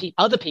prizes.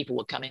 Other people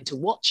would come in to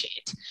watch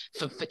it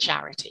for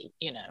charity,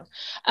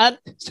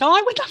 So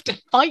I would have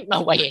to fight my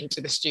way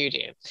into the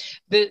studio.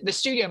 The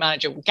studio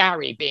manager,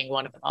 Gary, being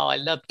one of them. Oh, I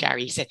loved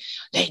Gary. He said,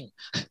 "Lynn,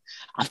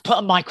 I've put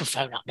a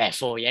microphone up there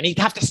for you," and he'd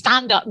have to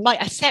stand up,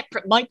 a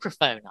separate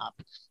microphone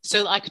up,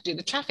 so that I could do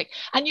the traffic.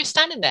 And you're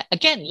standing there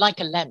again like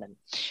a lemon,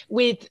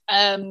 with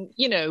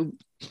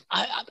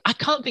I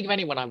can't think of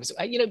anyone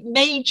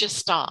major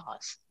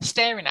stars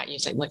staring at you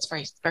and say, well, it's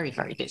very, very,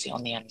 very busy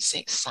on the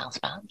M6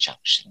 southbound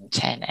junction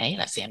 10A.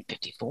 That's the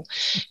M54.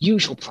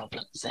 Usual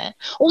problems there.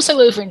 Also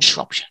over in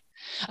Shropshire.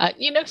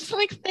 It's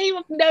like they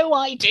have no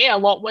idea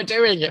what we're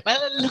doing.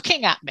 They're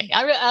looking at me.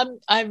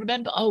 I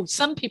remember,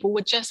 some people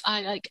were just,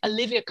 like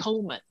Olivia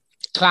Colman,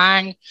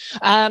 clang,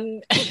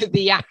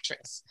 the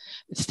actress,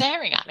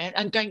 staring at me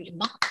and going,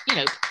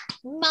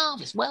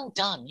 marvelous, well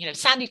done.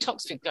 Sandy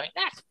Toxford going,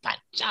 that's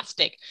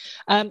fantastic.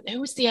 Who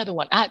was the other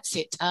one? That's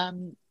it.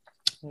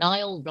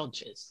 Niall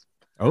Rogers,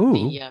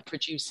 the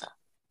producer.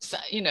 So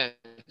you're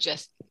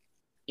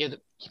the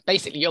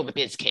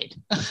biz kid.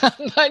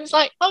 I was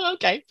like, oh,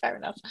 okay, fair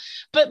enough.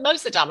 But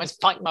most of the time, I was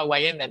fighting my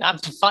way in, then I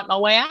have to fight my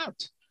way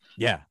out.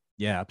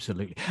 Yeah,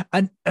 absolutely.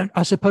 And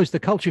I suppose the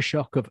culture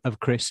shock of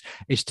Chris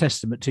is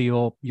testament to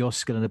your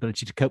skill and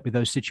ability to cope with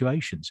those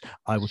situations,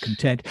 I would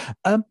contend.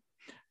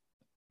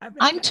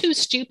 I'm too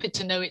stupid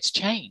to know it's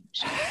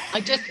changed.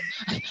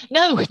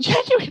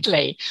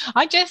 Genuinely.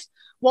 I just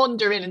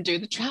wander in and do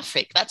the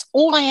traffic. That's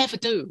all I ever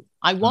do.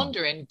 I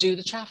wander in, do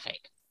the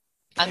traffic,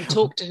 and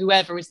talk to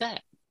whoever is there.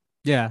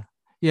 Yeah.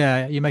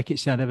 You make it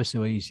sound ever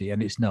so easy,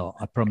 and it's not.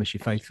 I promise you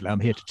faithfully.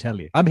 I'm here to tell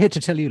you. I'm here to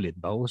tell you, Lynn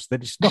Bowles,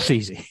 that it's not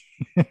easy.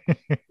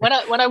 When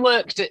I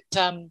worked at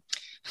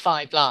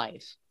 5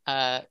 Live,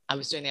 I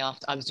was doing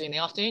the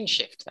afternoon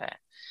shift there,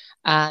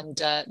 and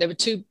there were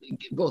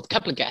a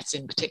couple of guests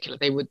in particular.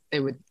 They would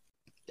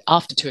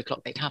after 2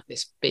 o'clock they'd have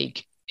this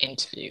big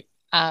interview,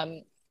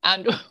 and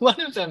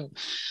one of them,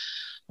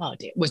 oh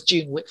dear, was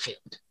June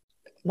Whitfield,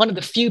 one of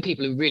the few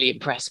people who really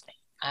impressed me.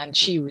 And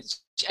she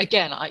was,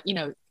 again,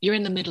 you're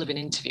in the middle of an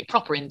interview,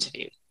 proper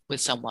interview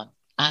with someone,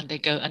 and they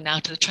go, and now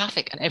to the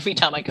traffic. And every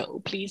time I go, oh,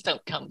 please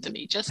don't come to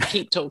me. Just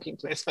keep talking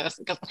to this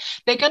person,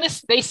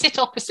 because they sit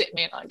opposite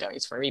me, and I go,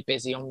 he's very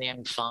busy on the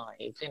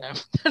M5,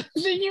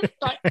 You're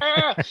like,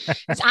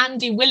 it's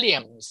Andy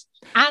Williams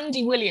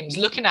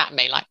looking at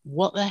me like,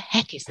 what the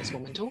heck is this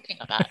woman talking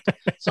about?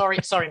 Sorry,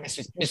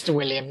 Mr.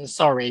 Williams,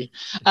 sorry.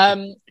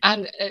 And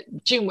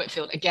June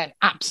Whitfield, again,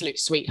 absolute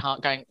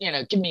sweetheart, going,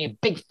 give me a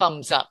big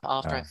thumbs up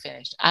after I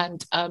finished.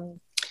 And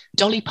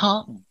Dolly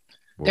Parton.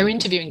 They're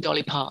interviewing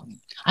Dolly Parton.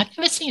 I've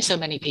never seen so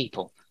many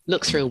people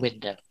look through a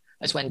window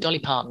as when Dolly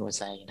Parton was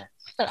there.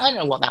 I don't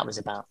know what that was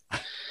about.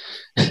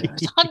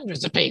 There's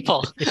hundreds of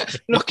people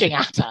looking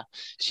at her.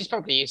 She's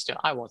probably used to it.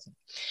 I wasn't.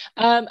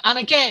 And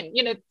again,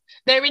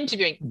 they're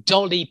interviewing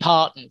Dolly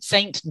Parton,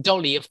 Saint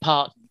Dolly of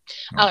Parton.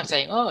 And I'm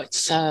saying,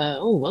 it's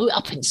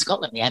up in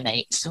Scotland, the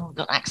M8.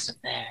 Got an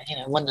accident there.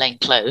 One lane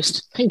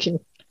closed. Thinking,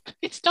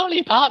 it's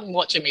Dolly Parton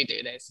watching me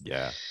do this.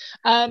 Yeah.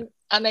 And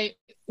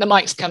the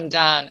mics come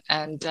down,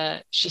 and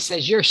she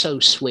says, "You're so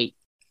sweet."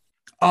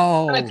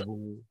 Oh,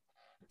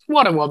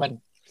 what a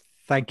woman!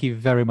 Thank you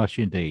very much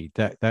indeed.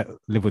 That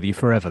lived with you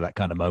forever. That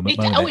kind of moment.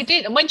 It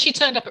did. And when she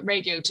turned up at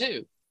Radio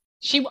 2,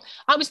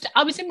 I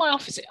was in my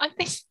office.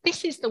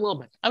 This is the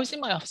woman. I was in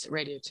my office at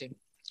Radio 2,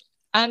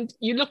 and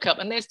you look up,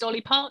 and there's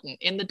Dolly Parton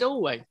in the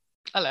doorway.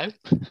 Hello.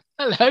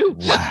 Wow.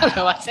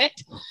 Hello. I said,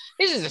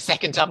 "This is the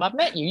second time I've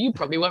met you. You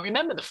probably won't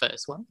remember the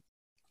first one."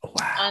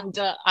 Wow. And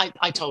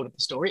I told her the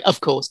story, of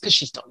course, because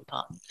she's Dolly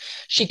Parton.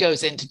 She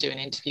goes in to do an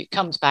interview,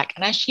 comes back,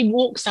 and as she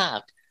walks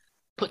out,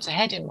 puts her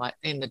head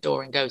in the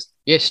door and goes,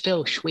 "You're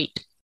still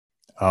sweet."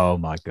 Oh,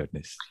 my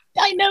goodness.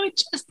 I know,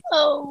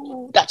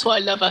 that's why I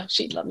love her.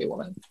 She's a lovely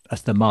woman.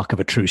 That's the mark of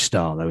a true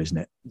star, though, isn't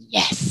it?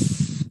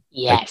 Yes.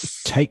 They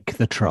take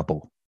the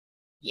trouble.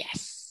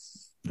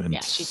 Yes.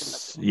 And she's a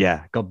lovely woman.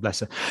 Yeah, God bless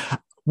her.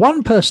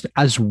 One person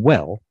as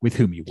well with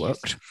whom you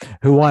worked,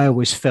 who I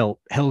always felt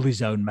held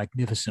his own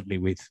magnificently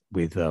with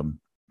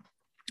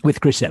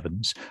Chris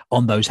Evans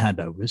on those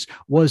handovers,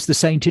 was the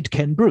sainted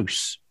Ken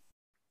Bruce.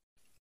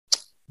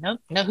 No,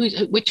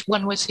 which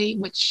one was he?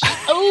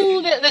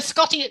 The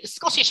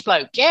Scottish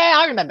bloke. Yeah,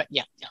 I remember.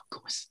 Yeah, of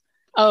course.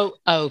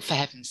 Oh, for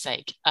heaven's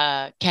sake.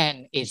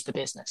 Ken is the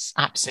business.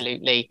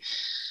 Absolutely.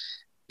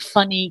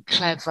 Funny,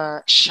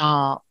 clever,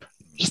 sharp.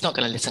 He's not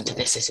going to listen to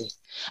this, is he?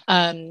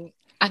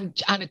 And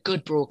a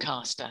good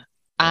broadcaster.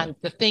 And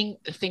the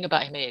thing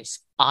about him is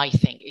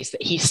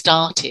that he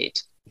started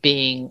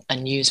being a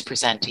news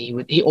presenter. He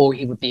would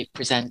be a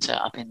presenter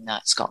up in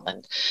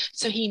Scotland.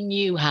 So he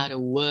knew how to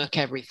work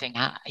everything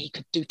out. He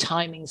could do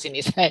timings in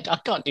his head. I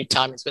can't do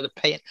timings with a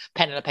pen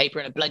and a paper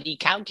and a bloody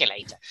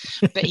calculator,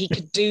 but he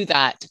could do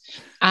that.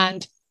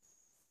 And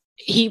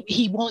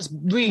he was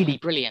really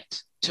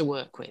brilliant to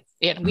work with.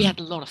 And we had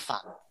a lot of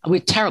fun. We're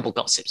terrible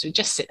gossips. We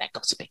just sit there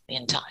gossiping the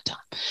entire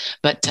time.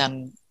 But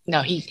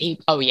no, he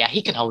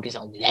can hold his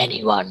own with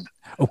anyone.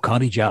 Oh,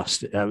 can't he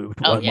just?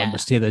 One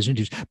must hear those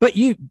interviews. But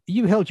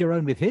you held your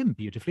own with him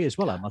beautifully as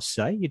well, I must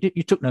say.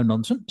 You took no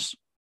nonsense.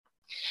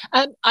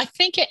 I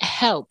think it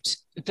helped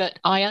that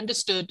I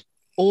understood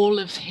all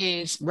of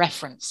his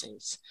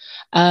references.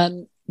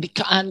 And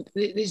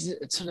this is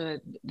sort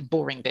of the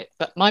boring bit,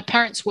 but my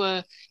parents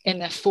were in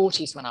their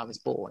 40s when I was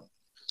born.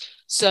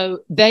 So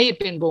they had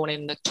been born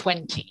in the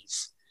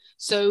 20s.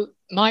 So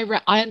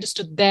I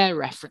understood their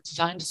references.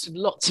 I understood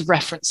lots of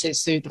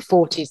references through the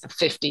 40s, the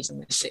 50s,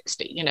 and the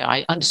 60s.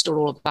 I understood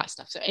all of that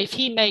stuff. So if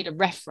he made a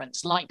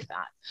reference like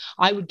that,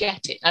 I would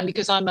get it. And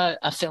because I'm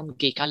a film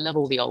geek, I love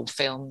all the old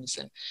films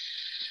and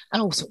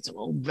all sorts of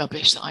old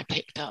rubbish that I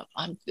picked up.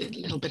 I'm a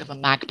little bit of a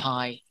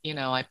magpie.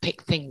 I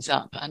pick things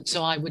up. And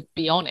so I would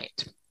be on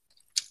it.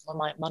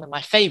 One of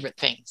my favorite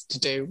things to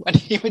do when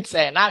he would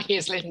say, "Now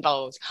here's Lynn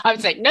Bowles," I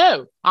would say,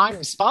 "No,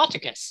 I'm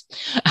Spartacus."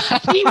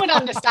 And he would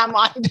understand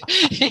what I'm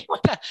doing.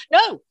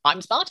 No,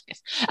 I'm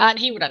Spartacus. And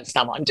he would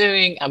understand what I'm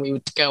doing. And we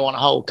would go on a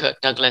whole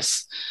Kirk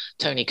Douglas,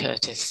 Tony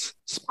Curtis,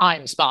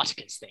 I'm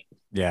Spartacus thing.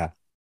 Yeah.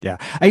 Yeah.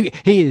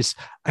 He's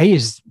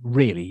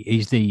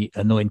the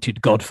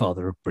anointed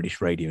godfather of British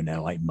radio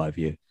now, in my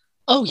view.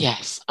 Oh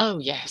yes,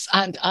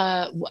 and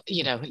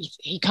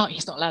he can't.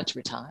 He's not allowed to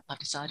retire. I've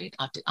decided.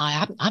 I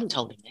haven't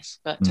told him this,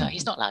 but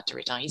he's not allowed to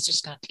retire. He's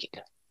just going to keep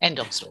going. End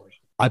of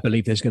story. I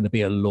believe there's going to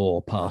be a law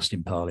passed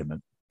in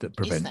Parliament that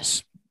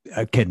prevents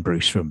Ken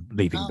Bruce from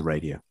leaving the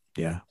radio.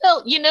 Yeah.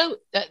 Well,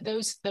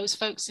 those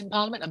folks in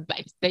Parliament,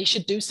 they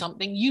should do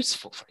something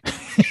useful for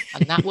it,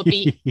 and that would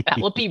be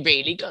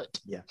really good.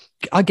 Yeah.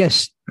 I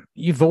guess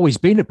you've always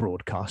been a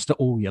broadcaster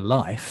all your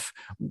life.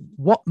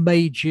 What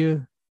made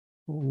you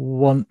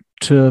want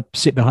to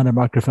sit behind a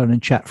microphone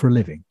and chat for a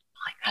living?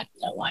 I had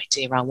no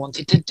idea I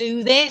wanted to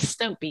do this.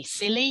 Don't be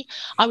silly.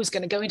 I was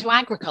going to go into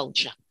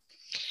agriculture.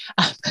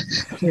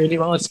 Really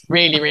was,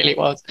 really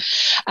was.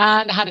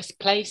 And I had a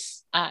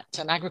place at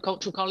an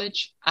agricultural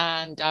college,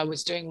 and I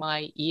was doing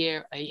my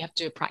year. You have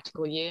to do a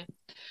practical year,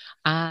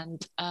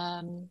 and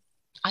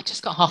I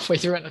just got halfway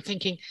through it and I'm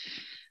thinking,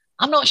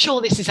 I'm not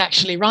sure this is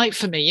actually right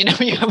for me.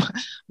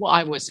 Well,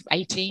 I was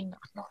 18. I'm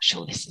not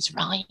sure this is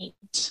right.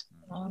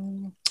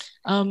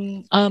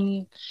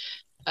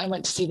 I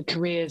went to see the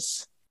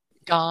careers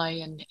guy,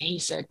 and he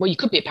said, well, you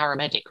could be a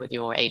paramedic with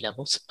your A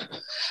levels.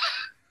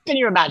 Can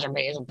you imagine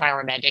me as a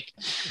paramedic?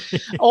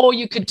 Or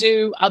you could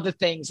do other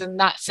things. And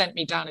that sent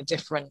me down a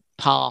different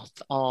path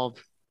of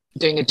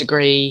doing a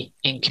degree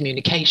in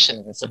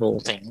communications, of all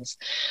things.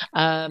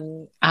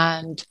 And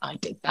I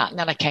did that. And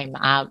then I came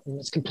out and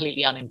was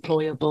completely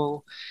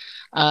unemployable,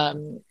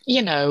 and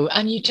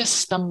you just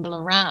stumble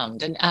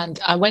around. And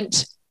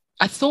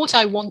I thought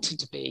I wanted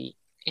to be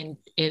in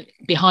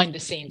behind the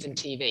scenes in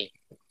TV.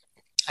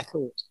 I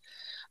thought,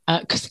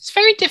 because it's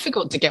very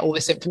difficult to get all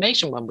this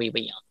information when we were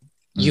young.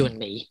 You and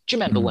me. Do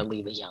you remember when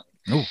we were young?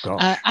 Oh,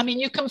 gosh.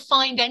 You can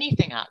find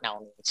anything out now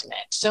on the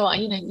internet. So,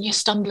 you're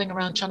stumbling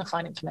around trying to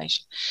find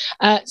information.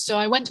 So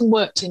I went and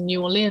worked in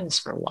New Orleans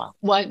for a while.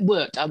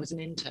 Well, I was an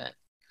intern.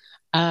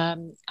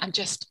 And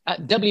just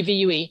at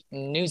WVUE,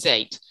 News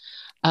 8,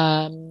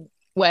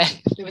 where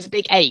there was a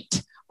big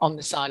 8 on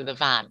the side of the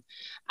van.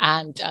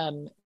 And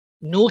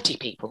naughty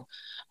people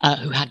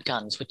who had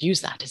guns would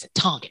use that as a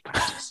target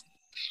practice.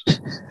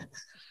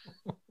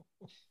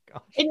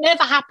 It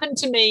never happened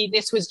to me.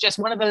 This was just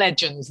one of the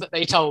legends that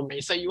they told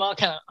me. So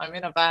I'm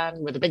in a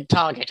van with a big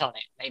target on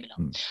it. Maybe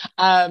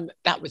not.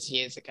 That was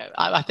years ago.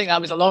 I think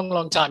that was a long,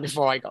 long time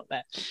before I got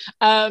there.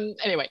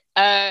 Anyway,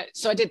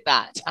 so I did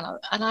that.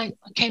 And I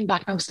came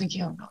back and I was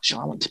thinking, I'm not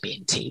sure I want to be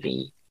in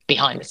TV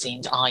behind the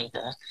scenes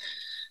either.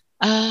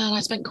 And I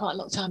spent quite a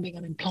lot of time being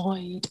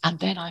unemployed. And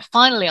then I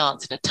finally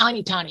answered a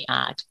tiny, tiny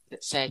ad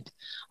that said,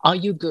 are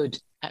you good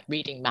at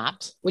reading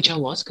maps? Which I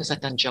was, because I'd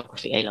done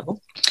geography A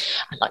level.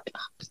 I like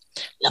maps.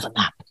 Love a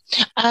map.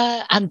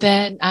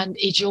 And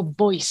is your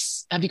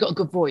voice, have you got a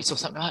good voice or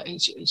something?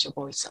 Is your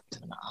voice up to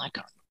the mark? I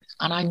can't remember.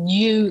 And I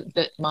knew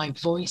that my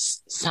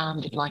voice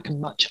sounded like a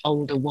much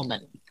older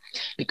woman,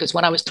 because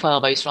when I was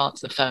 12, I used to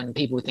answer the phone and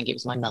people would think it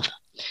was my mother.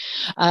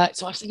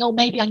 So I was thinking,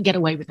 maybe I can get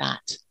away with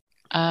that.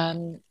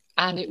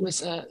 And it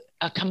was a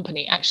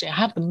company. Actually, I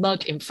have the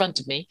mug in front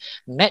of me.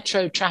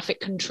 Metro Traffic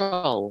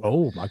Control.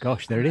 Oh my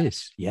gosh, there it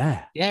is.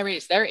 Yeah. There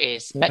it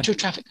is. Metro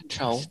Traffic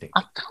Control. Fantastic.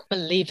 I can't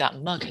believe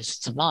that mug has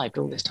survived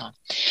all this time.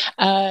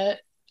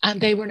 And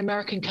they were an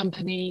American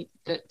company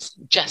that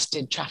just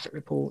did traffic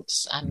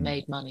reports and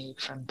made money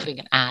from putting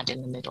an ad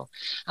in the middle.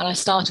 And I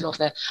started off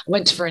there. I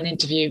went for an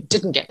interview,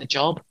 didn't get the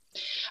job.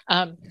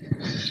 I've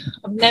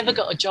never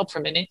got a job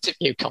from an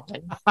interview,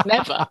 Colin.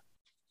 Never.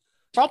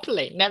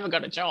 Properly, never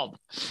got a job.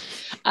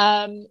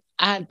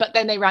 But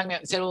then they rang me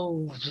up and said,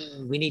 oh,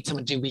 we need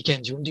someone to do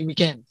weekends. You want to do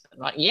weekends? I'm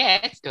like,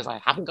 yes, because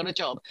I haven't got a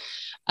job.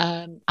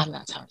 And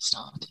that's how it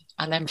started.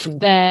 And then from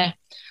there,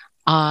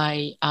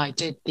 I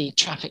did the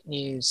traffic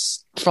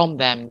news from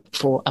them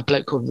for a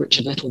bloke called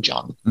Richard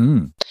Littlejohn.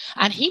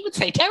 And he would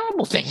say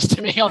terrible things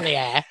to me on the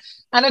air.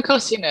 And of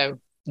course,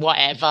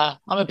 whatever.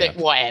 I'm a bit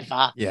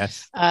whatever.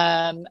 Yes.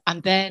 And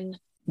then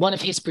one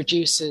of his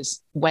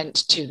producers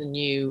went to the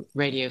new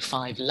Radio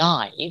 5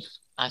 Live,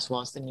 as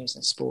was the News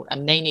and Sport,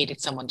 and they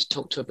needed someone to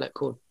talk to a bloke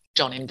called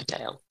John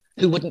Inverdale,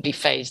 who wouldn't be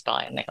fazed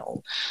by it. And they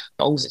go,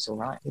 Bowles is all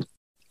right.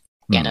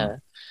 Get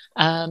her.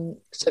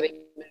 So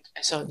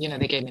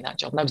they gave me that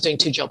job. And I was doing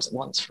 2 jobs at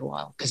once for a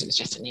while because it was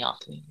just in the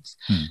afternoons.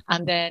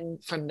 And then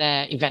from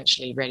there,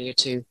 eventually, Radio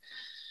 2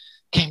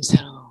 came and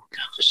said, oh,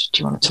 gosh,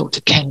 do you want to talk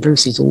to Ken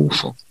Bruce? He's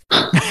awful.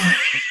 And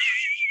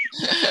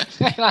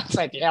I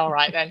said, yeah, all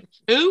right then.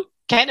 Who?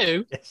 Ken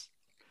who? Yes.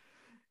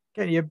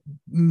 Can you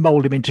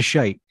mould him into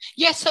shape?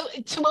 Yes. So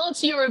to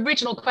answer your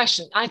original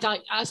question,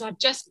 as I've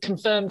just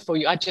confirmed for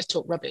you, I just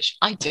talk rubbish.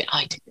 I didn't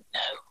know.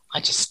 I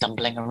just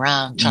stumbling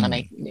around trying to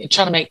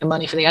make the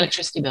money for the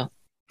electricity bill.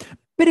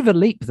 Bit of a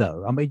leap,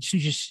 though. I mean, you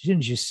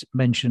just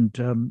mentioned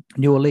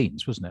New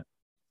Orleans, wasn't it?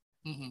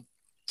 Mm-hmm.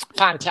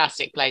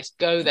 Fantastic place.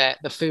 Go there.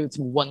 The food's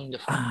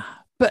wonderful.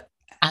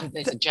 And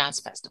there's a jazz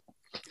festival.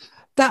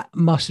 That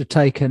must have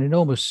taken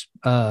enormous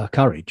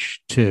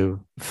courage to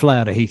fly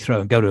out of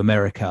Heathrow and go to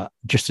America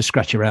just to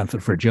scratch around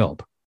for a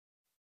job.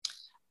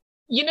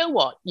 You know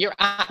what? You're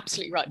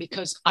absolutely right,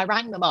 because I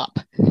rang them up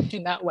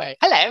in that way.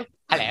 Hello.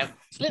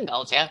 It's Lynn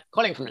Bowles here,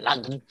 calling from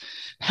London,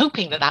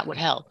 hoping that would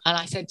help. And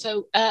I said,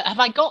 so have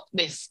I got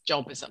this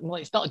job?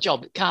 Well, it's not a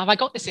job. Have I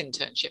got this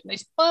internship? And they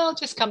said, well,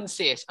 just come and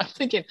see us. I'm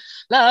thinking,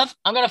 love,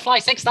 I'm going to fly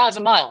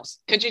 6,000 miles.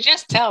 Could you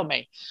just tell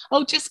me?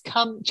 Oh, just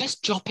come,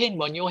 just drop in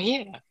when you're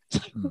here.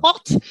 It's like,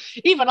 what?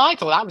 Even I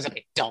thought that was a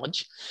bit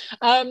dodge.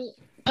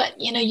 But,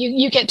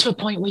 you get to a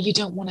point where you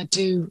don't want to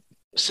do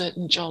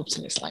certain jobs,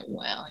 and it's like,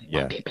 well, it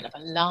might be a bit of a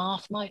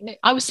laugh, mightn't it?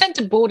 I was sent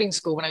to boarding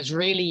school when I was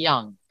really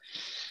young,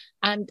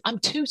 and I'm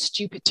too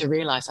stupid to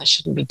realize I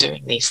shouldn't be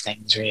doing these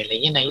things,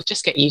 really. You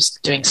just get used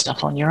to doing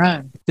stuff on your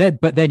own.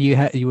 But then you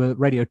were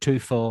Radio 2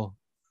 for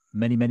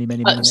many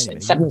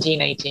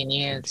 17, 18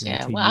 years. 18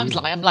 yeah. Well,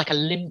 I'm like a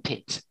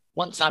limpet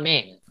once I'm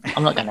in,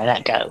 I'm not going to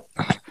let go.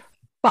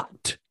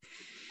 But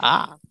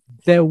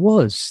there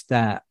was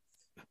that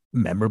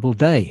memorable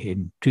day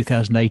in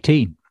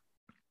 2018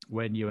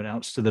 when you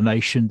announced to the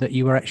nation that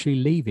you were actually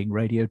leaving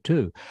Radio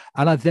 2.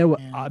 And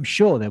I'm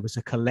sure there was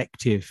a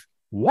collective,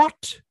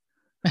 what?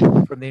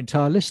 From the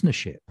entire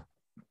listenership.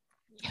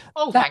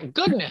 Oh, thank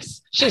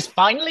goodness. She's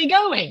finally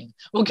going.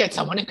 We'll get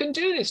someone who can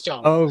do this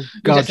job. Oh,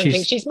 God. Who doesn't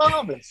think she's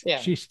marvellous. Yeah.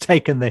 She's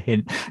taken the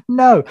hint.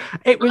 No,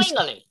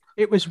 Finally.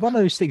 It was one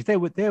of those things. There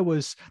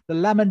was the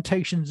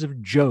lamentations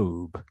of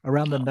Job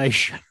around the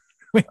nation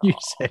when you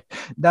said,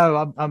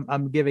 no,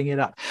 I'm giving it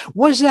up.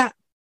 Was that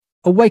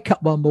a wake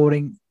up one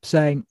morning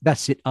saying,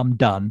 that's it, I'm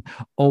done?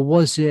 Or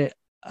was it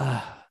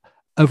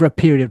over a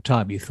period of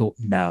time you thought,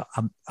 no,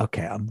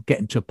 I'm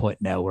getting to a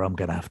point now where I'm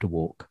going to have to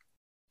walk?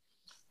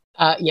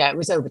 Yeah, it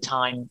was over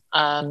time.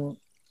 A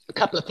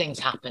couple of things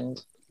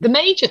happened. The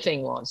major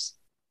thing was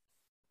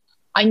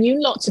I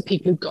knew lots of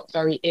people who got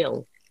very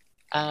ill.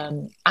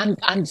 And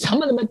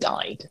some of them had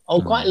died,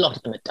 or quite a lot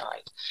of them had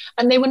died.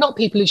 And they were not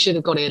people who should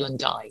have got ill and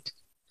died.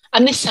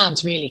 And this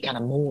sounds really kind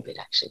of morbid,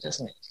 actually,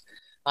 doesn't it?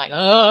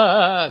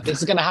 Like, this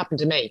is going to happen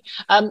to me.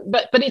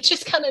 But it's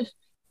just kind of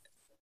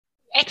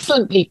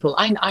excellent people.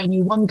 I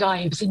knew one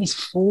guy who was in his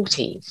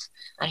 40s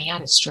and he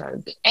had a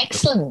stroke.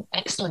 Excellent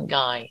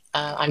guy.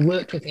 I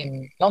worked with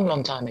him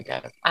long time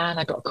ago. And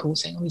I got a call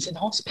saying, he's in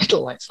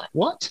hospital. It's like,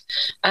 what?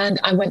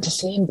 And I went to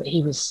see him, but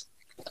he was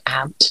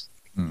out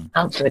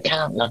for the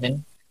count, love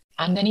him.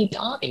 And then he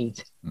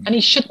died. And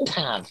he shouldn't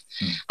have.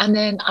 And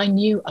then I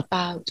knew of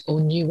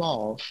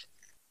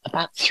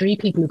about 3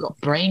 people who got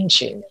brain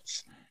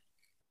tumours.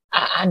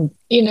 And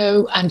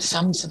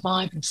some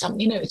survived and some,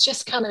 it's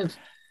just kind of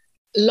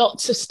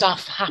lots of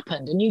stuff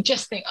happened. And you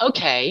just think,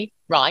 okay,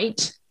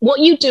 right. What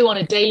you do on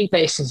a daily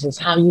basis is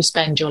how you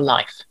spend your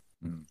life.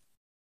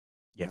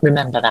 Yeah.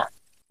 Remember that.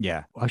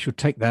 Yeah, I should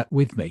take that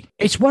with me.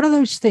 It's one of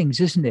those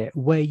things, isn't it,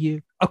 where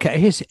you... Okay,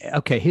 this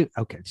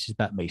is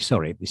about me.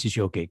 Sorry, this is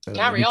your gig.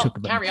 Carry on,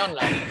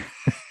 love.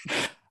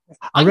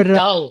 I read it.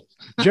 Dull.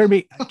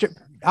 Jeremy,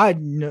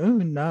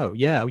 no.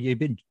 Yeah, you've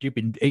been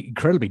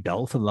incredibly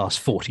dull for the last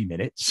 40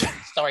 minutes.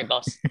 Sorry,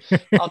 boss.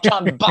 I'll try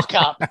and buck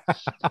up.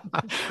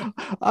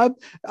 I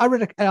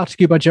read an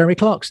article by Jeremy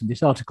Clarkson.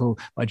 This article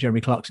by Jeremy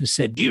Clarkson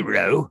said, "Do you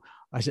know?"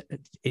 I said,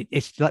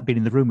 "It's like being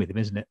in the room with him,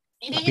 isn't it?"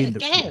 It is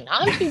again.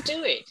 How do you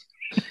do it?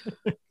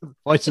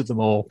 Voice of them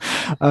all.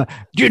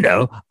 Do you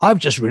know? I've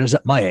just realised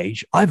at my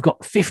age, I've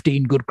got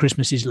 15 good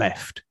Christmases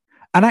left.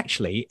 And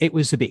actually, it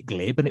was a bit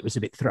glib and it was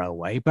a bit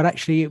throwaway, but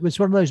actually it was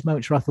one of those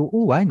moments where I thought,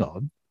 oh, hang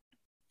on,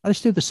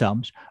 let's do the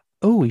sums.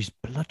 Oh, he's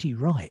bloody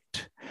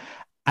right.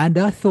 And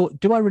I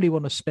thought, do I really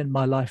want to spend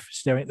my life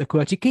staring at the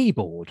QWERTY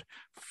keyboard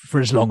for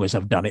as long as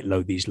I've done it,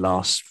 these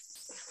last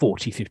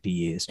 40, 50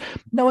 years?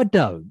 No, I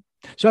don't.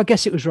 So I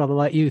guess it was rather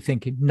like you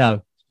thinking,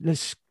 no,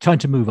 time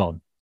to move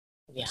on.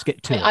 Yeah. Let's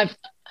get to it.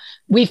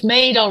 We've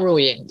made our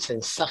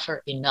audiences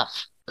suffer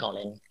enough,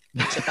 Colin.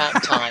 It's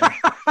about time.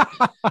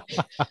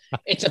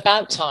 It's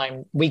about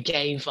time we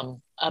gave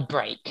them a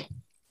break.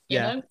 You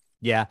know?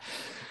 Yeah.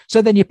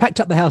 So then you packed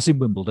up the house in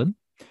Wimbledon.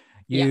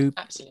 You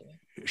absolutely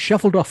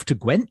shuffled off to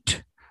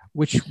Gwent,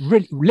 which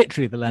really,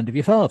 literally the land of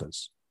your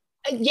fathers.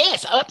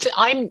 Yes,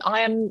 I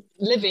am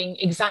living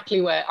exactly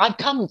where I've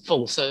come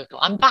full circle.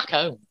 I'm back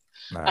home.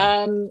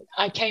 Right.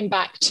 I came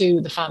back to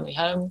the family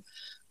home.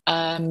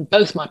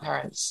 Both my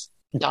parents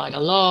died a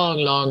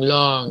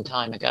long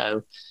time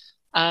ago.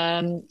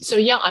 So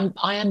yeah,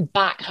 I am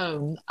back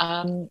home.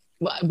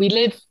 We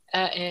live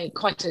in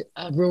quite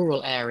a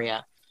rural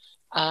area,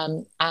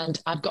 and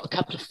I've got a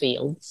couple of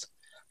fields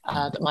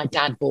that my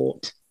dad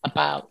bought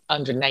about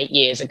 108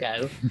 years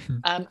ago,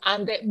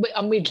 and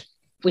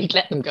we'd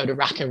let them go to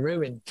rack and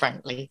ruin.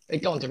 Frankly,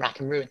 they'd gone to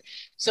rack and ruin.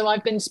 So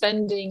I've been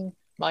spending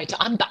my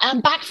time. I'm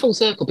back full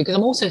circle because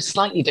I'm also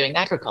slightly doing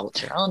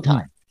agriculture, aren't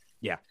I?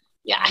 Yeah.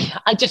 Yeah,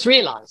 I just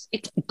realised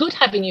it's good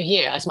having you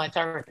here as my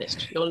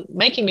therapist. You're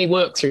making me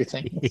work through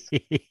things.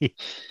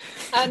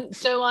 And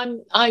so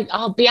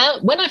I'll be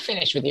out when I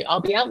finish with you.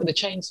 I'll be out with a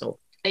chainsaw.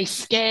 They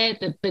scare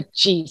the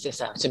bejesus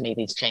out of me,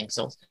 these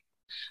chainsaws.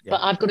 Yeah.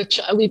 But I've got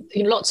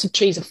lots of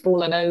trees have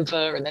fallen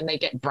over, and then they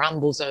get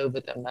brambles over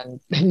them, and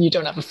then you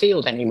don't have a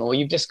field anymore.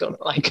 You've just got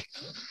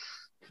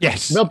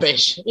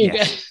rubbish.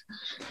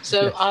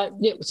 So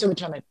we're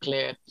trying to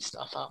clear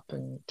stuff up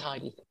and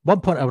tidy things. One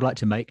point I would like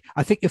to make,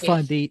 I think you'll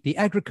find the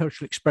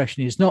agricultural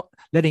expression is not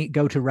letting it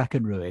go to rack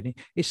and ruin.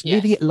 It's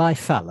leaving it lie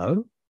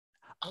fallow.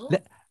 Oh.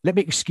 Let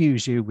me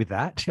excuse you with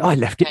that. I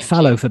left it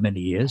fallow for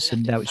many years,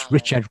 and now it's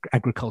rich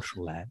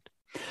agricultural land.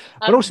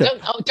 But also,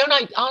 aren't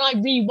I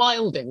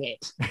rewilding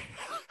it?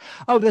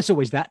 Oh, there's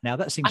always that now.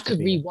 That seems I could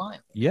rewild.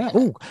 Yeah.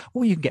 Oh,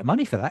 you can get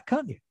money for that,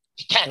 can't you?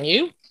 Can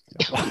you?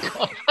 Oh,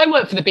 God. I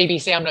work for the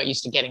BBC. I'm not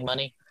used to getting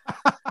money.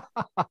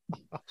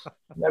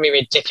 Very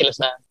ridiculous,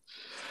 man.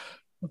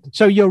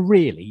 So you're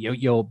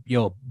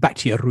back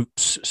to your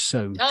roots,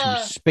 so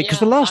to speak. Because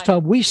the last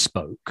time we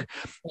spoke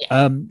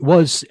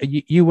was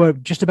you were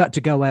just about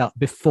to go out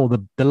before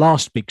the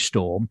last big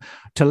storm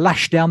to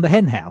lash down the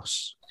hen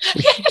house.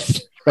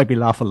 Yes. Made me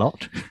laugh a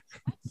lot.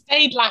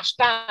 stayed lashed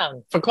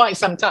down for quite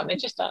some time. They're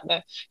just out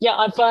there. Yeah,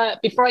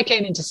 I've before I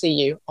came in to see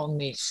you on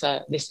this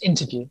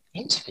interview.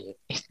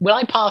 Will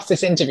I pass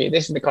this interview?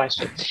 This is the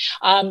question.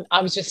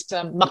 I was just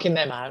mucking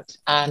them out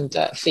and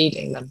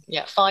feeding them.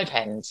 Yeah, 5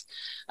 hens.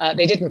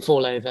 They didn't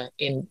fall over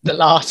in the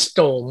last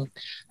storm,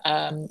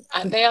 and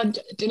they are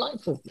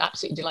delightful,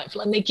 absolutely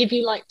delightful. And they give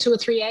you like 2 or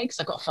 3 eggs.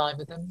 I've got 5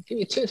 of them. Give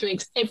you 2 or 3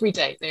 eggs every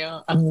day. They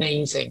are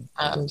amazing.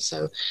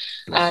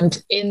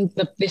 And in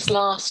this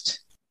last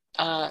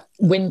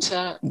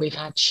winter, we've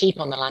had sheep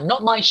on the land.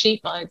 Not my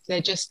sheep,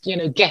 they're just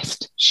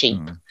guest sheep.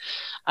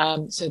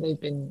 So they've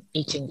been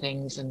eating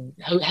things and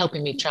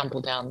helping me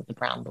trample down the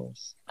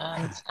brambles.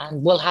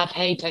 And we'll have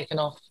hay taken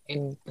off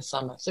in the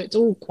summer. So it's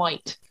all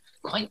quite.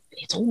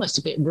 It's almost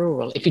a bit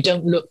rural if you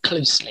don't look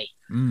closely.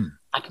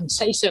 I can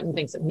say certain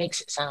things that makes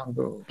it sound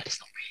rural, but it's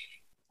not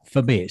really.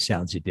 For me, it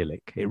sounds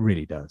idyllic. It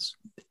really does.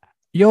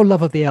 Your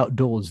love of the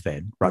outdoors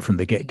then, right from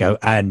the get-go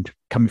and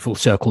coming full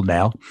circle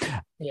now.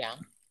 Yeah.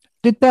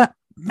 Did that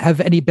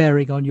have any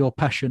bearing on your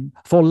passion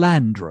for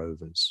Land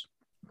Rovers?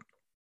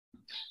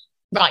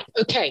 Right.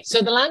 Okay.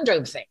 So the Land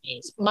Rover thing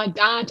is, my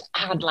dad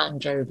had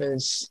Land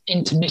Rovers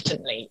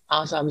intermittently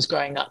as I was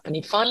growing up, and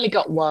he finally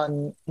got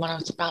one when I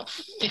was about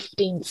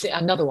 15,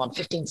 another one,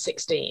 15,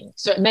 16.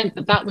 So it meant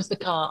that was the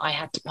car I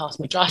had to pass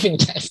my driving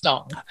test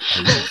on.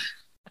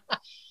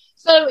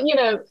 So,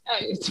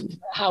 it's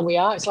how we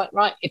are. It's like,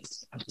 right,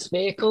 it's a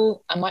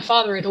vehicle. And my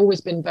father had always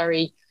been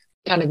very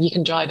kind of, you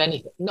can drive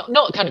anything.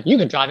 Not kind of, you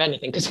can drive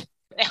anything, because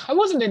I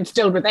wasn't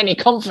instilled with any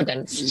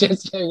confidence,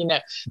 just so you know,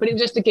 but it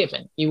was just a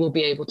given. You will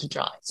be able to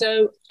drive.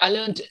 So I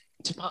learned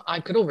I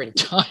could already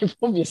drive,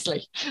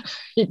 obviously.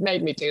 He'd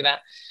made me do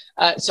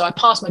that. So I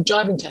passed my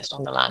driving test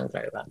on the Land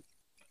Rover.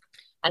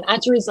 And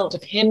as a result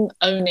of him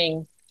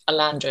owning a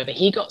Land Rover,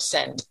 he got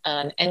sent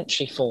an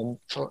entry form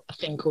for a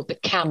thing called the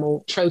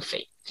Camel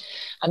Trophy.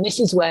 And this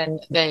is when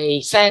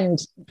they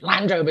send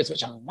Land Rovers,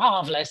 which are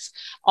marvellous,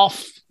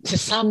 off to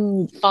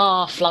some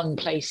far-flung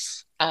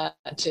place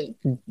to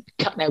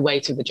cut their way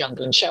through the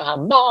jungle and show how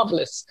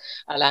marvellous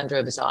Land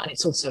Rovers are. And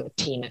it's also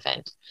a team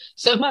event.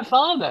 So my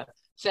father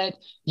said,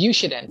 you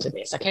should enter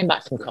this. I came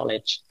back from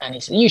college and he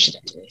said, you should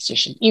enter this.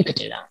 You could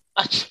do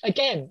that.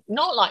 Again,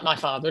 not like my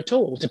father at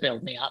all to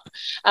build me up.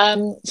 I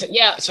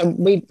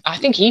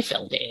think he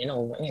filled it in,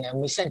 or, and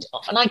we sent it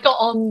off. And I got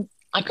on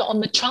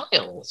the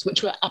trials,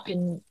 which were up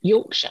in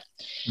Yorkshire.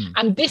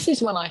 And this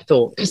is when I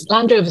thought, because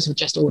Land Rovers were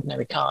just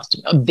ordinary cars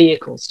to me,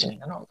 vehicles to me.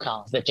 They're not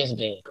cars, they're just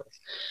vehicles.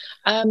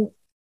 I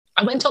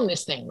went on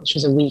this thing, which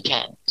was a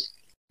weekend,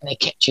 and they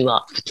kept you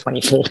up for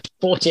 24,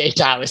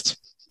 48 hours to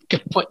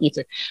put you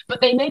through.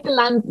 But they made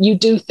you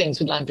do things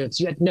with Land Rovers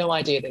you had no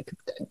idea they could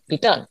be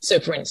done.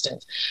 So, for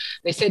instance,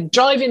 they said,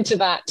 drive into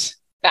that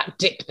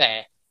dip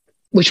there,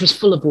 which was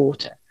full of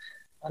water.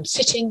 I'm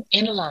sitting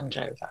in a Land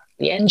Rover.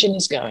 The engine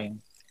is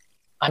going.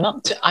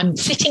 I'm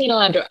sitting in a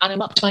Land Rover and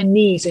I'm up to my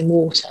knees in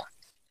water.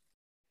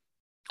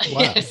 Wow.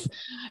 Yes,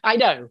 I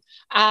know.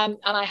 And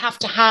I have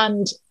to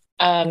hand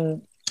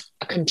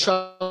a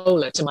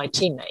controller to my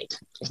teammate.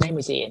 His name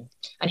was Ian.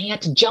 And he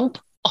had to jump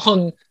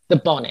on the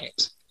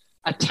bonnet,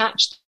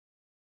 attach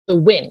the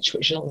winch,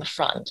 which is on the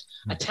front,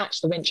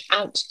 attach the winch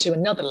out to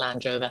another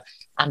Land Rover,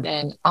 and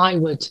then I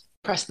would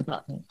press the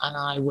button and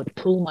I would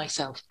pull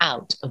myself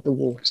out of the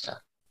water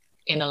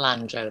in a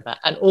Land Rover.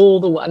 And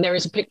there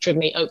is a picture of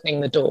me opening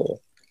the door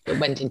that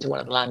went into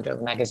one of the Land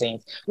Rover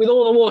magazines with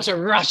all the water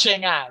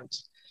rushing out.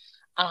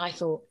 And I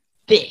thought,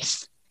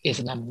 this is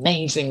an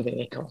amazing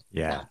vehicle.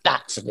 Yeah. Now,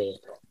 that's a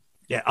vehicle.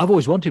 Yeah, I've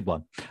always wanted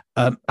one.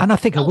 And I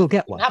think I will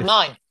get one. Have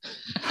mine.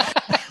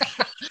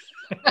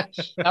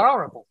 They're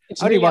horrible.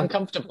 It's really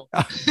uncomfortable.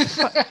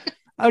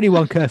 Only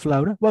one careful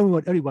owner.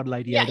 Only one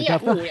lady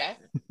owner.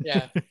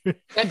 Yeah.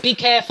 And be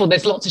careful.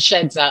 There's lots of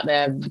sheds out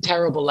there,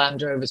 terrible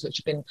Land Rovers, which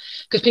have been,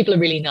 because people are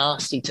really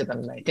nasty to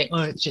them. They think,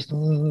 it's just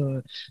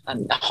and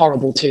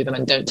horrible to them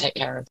and don't take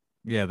care of them.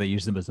 Yeah, they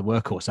use them as the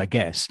workhorse, I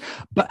guess.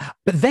 But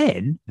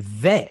then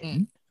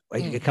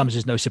it comes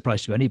as no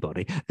surprise to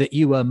anybody that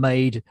you were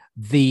made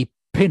the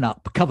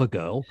pin-up cover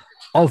girl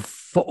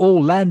for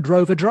all Land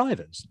Rover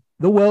drivers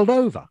the world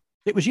over.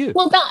 It was you.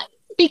 Well,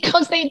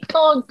 because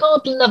God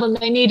love them,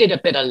 they needed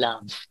a bit of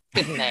love,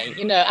 didn't they?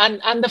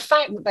 And the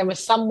fact that there was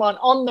someone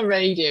on the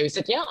radio who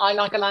said, yeah, I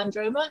like a Land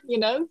Rover,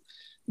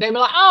 they were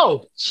like,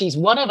 oh, she's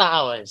one of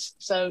ours.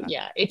 So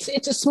yeah, it's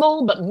a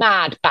small but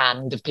mad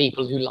band of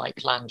people who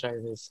like Land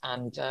Rovers.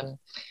 And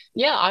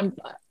I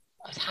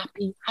was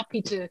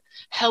happy to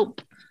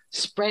help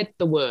spread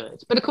the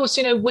word. But of course,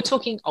 we're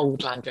talking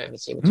old Land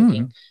Rovers here. We're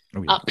talking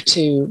up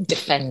to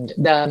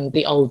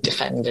the old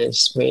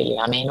Defenders, really.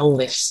 I mean, all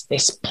this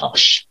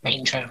posh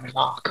Range Rover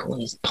Lark, all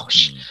these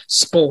posh,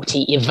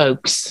 sporty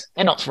Evokes.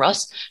 They're not for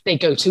us. They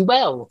go too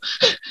well.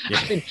 Yeah.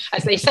 I mean,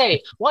 as they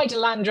say, why do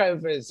Land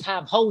Rovers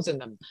have holes in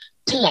them?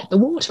 To let the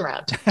water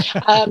out.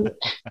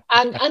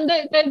 And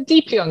they're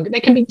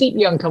they can be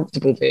deeply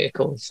uncomfortable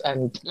vehicles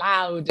and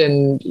loud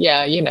and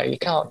you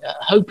can't,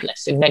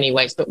 hopeless in many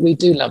ways, but we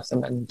do love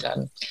them. And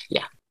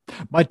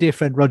My dear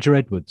friend Roger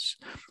Edwards,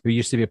 who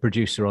used to be a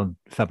producer on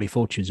Family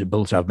Fortunes and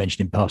Bulls, I've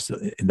mentioned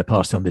in the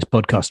past on this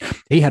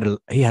podcast, he had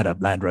a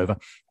Land Rover,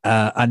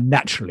 and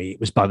naturally it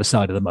was by the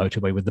side of the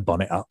motorway with the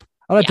bonnet up.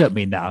 And I don't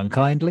mean that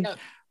unkindly,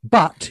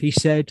 but he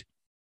said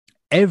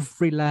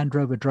every Land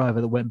Rover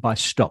driver that went by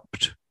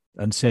stopped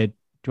and said,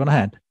 "Do you want a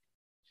hand?"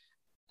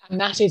 And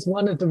that is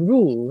one of the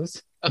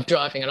rules of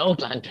driving an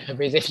old Land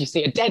Rover, is if you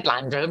see a dead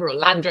Land Rover or a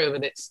Land Rover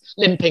that's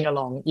limping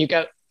along, you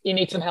go, "You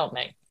need some help,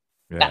 mate."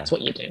 Yeah. That's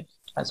what you do.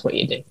 That's what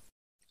you do.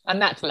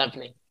 And that's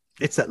lovely.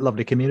 It's that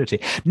lovely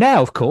community.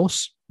 Now, of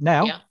course,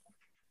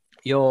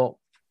 you're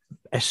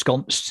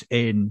ensconced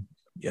in,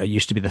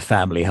 used to be the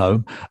family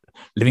home,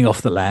 living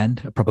off the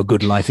land, a proper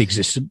good life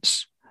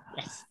existence.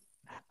 Yes.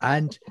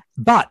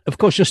 But, of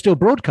course, you're still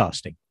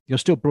broadcasting. You're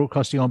still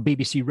broadcasting on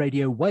BBC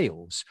Radio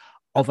Wales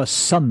of a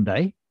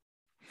Sunday.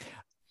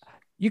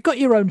 You've got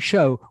your own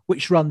show,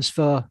 which runs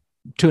for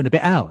 2 and a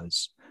bit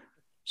hours.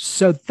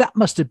 So that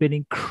must have been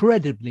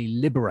incredibly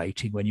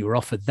liberating when you were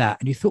offered that.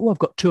 And you thought, well, I've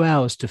got 2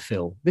 hours to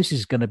fill. This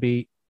is going to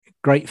be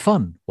great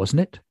fun,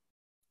 wasn't it?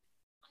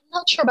 I'm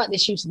not sure about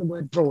this use of the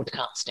word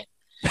broadcasting,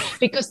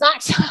 because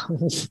that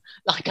sounds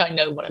like I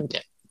know what I'm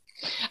doing.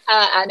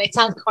 And it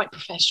sounds quite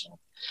professional.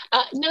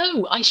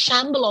 No, I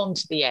shamble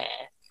onto the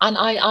air and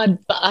I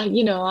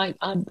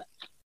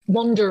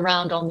wander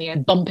around on the air,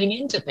 bumping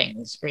into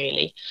things,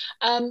 really.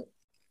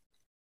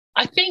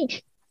 I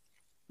think,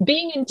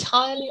 being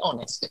entirely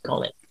honest,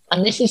 Colin,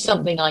 and this is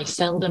something I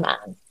seldom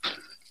am,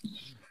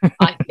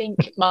 I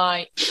think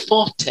my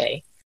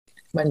forte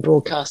when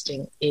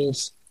broadcasting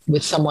is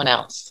with someone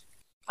else.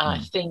 And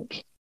I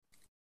think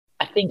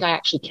I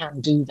actually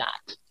can do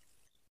that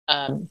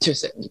to a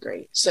certain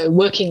degree. So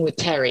working with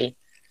Terry,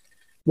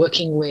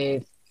 working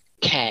with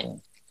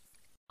Ken,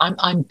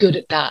 I'm good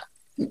at that,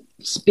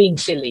 being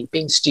silly,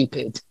 being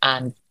stupid,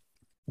 and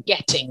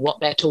getting what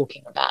they're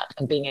talking about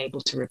and being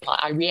able to reply.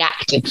 I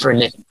react for a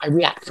living.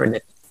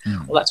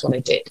 Well, that's what I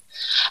did.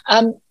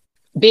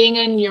 Being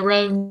in your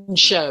own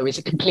show is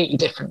a completely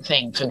different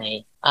thing for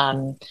me.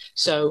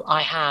 So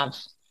I have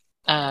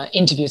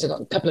interviews. I've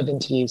got a couple of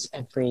interviews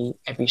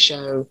every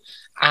show,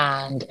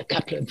 and a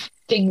couple of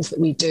things that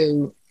we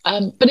do.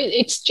 But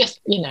it's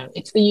just,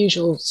 it's the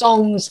usual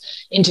songs,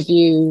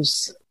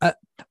 interviews.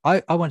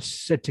 I once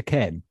said to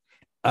Ken,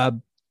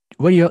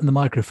 when you open the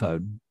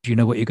microphone, do you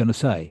know what you're going to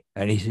say?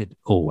 And he said,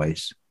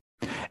 always.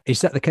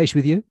 Is that the case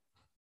with you?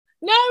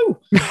 No,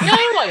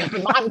 I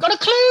haven't got a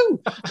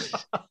clue.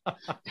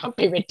 Don't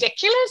be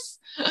ridiculous.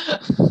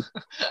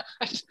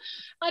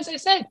 As I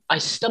said, I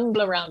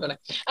stumble around on it.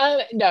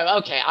 No,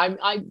 okay.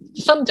 I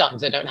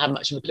sometimes I don't have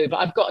much of a clue, but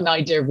I've got an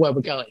idea of where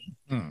we're going.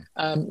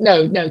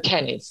 No,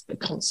 Ken is the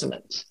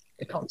consummate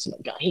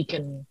guy.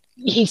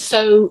 He's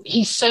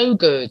so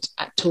good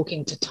at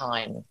talking to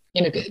time,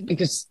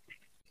 because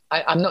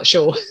I'm not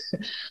sure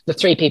the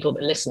 3 people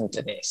that listen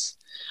to this,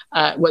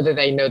 whether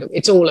they know that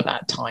it's all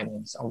about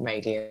timings on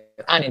radio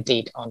and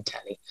indeed on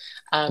telly.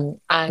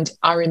 And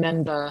I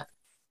remember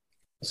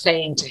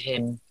saying to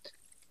him,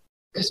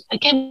 because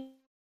again,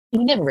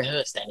 we never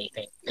rehearsed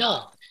anything.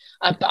 God.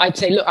 But I'd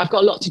say, look, I've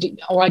got a lot to do.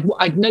 Or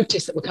I'd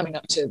notice that we're coming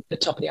up to the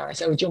top of the hour. I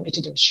said, do you want me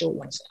to do a short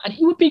one? And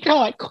he would be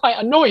quite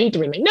annoyed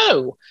with me.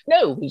 No,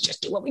 we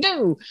just do what we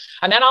do.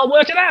 And then I'll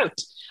work it out.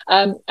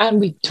 And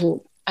we'd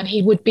talk. And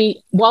he would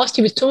be, whilst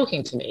he was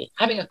talking to me,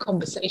 having a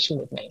conversation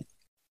with me,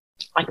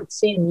 I could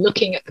see him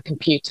looking at the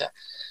computer,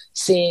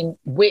 seeing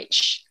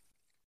which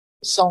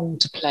song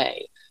to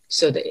play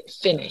so that it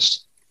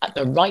finished at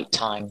the right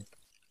time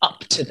up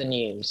to the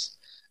news.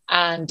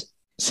 And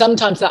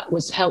sometimes that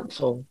was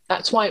helpful.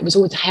 That's why it was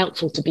always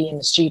helpful to be in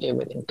the studio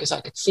with him, because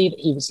I could see that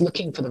he was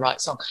looking for the right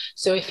song.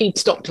 So if he'd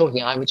stopped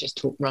talking, I would just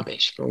talk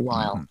rubbish for a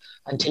while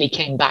until he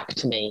came back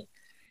to me.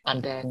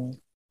 And then,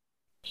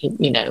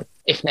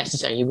 if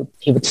necessary,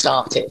 he would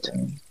start it.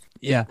 And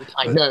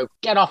know,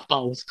 get off,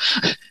 Bowles.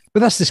 But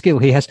that's the skill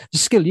he has. The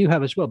skill you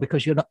have as well,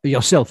 because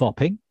you're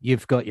self-opping.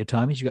 You've got your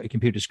timings, you've got your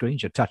computer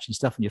screens, you're touching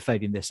stuff and you're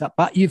fading this up.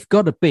 But you've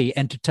got to be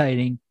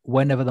entertaining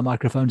whenever the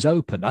microphone's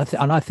open.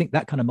 And I think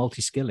that kind of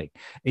multi-skilling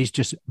is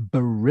just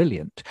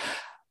brilliant.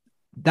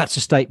 That's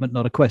a statement,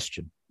 not a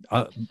question.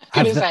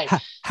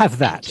 Have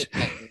that.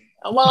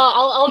 Well,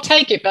 I'll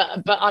take it,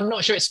 but I'm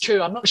not sure it's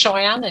true. I'm not sure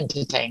I am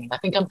entertaining. I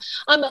think I'm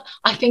a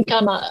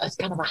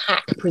kind of a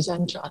hack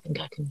presenter. I think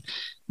I can.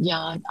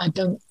 Yeah, I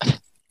don't.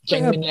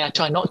 Genuinely, I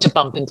try not to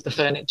bump into the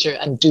furniture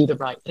and do the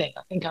right thing.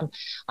 I think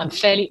I'm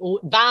fairly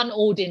van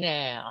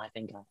ordinaire. I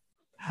think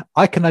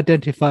I can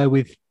identify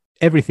with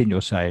everything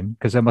you're saying,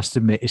 because I must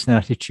admit it's an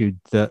attitude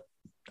that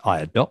I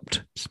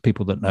adopt. It's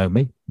people that know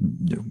me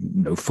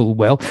know full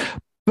well.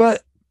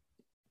 But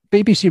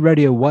BBC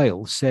Radio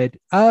Wales said,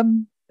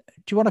 do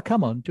you want to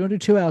come on? Do you want to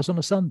do 2 hours on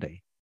a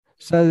Sunday?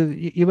 So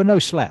you were no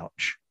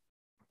slouch.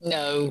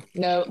 No.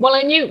 Well,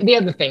 I knew the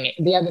other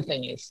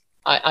thing is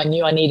I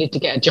knew I needed to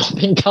get a job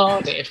in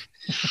Cardiff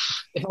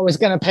if I was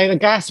going to pay the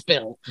gas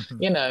bill.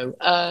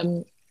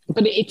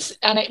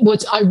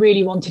 I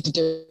really wanted to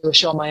do a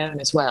show on my own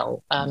as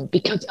well,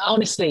 because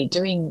honestly,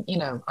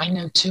 I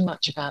know too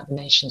much about the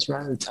nation's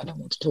roads. I don't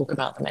want to talk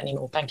about them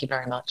anymore. Thank you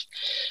very much.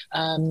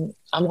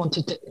 I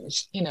wanted to,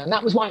 and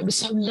that was why it was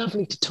so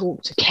lovely to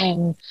talk to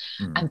Ken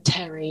and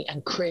Terry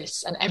and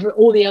Chris and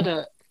all the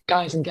other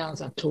guys and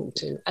gals I've talked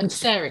to, and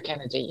Sarah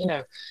Kennedy.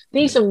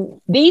 These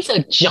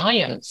are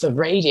giants of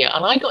radio,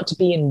 and I got to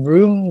be in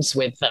rooms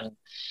with them.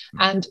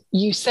 And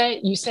you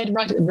said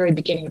right at the very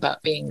beginning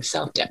about being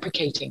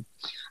self-deprecating.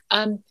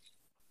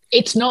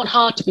 It's not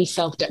hard to be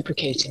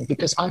self-deprecating,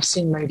 because I've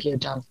seen radio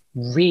done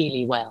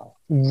really well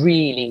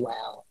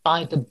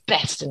by the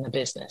best in the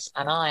business.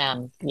 And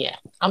I'm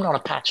not a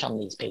patch on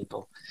these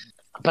people,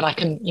 but I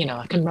can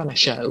run a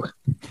show.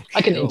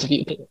 I can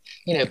interview people,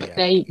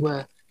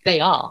 but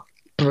they are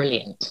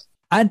brilliant.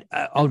 And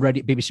already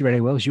at BBC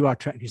Radio Wales, you are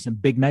attracting some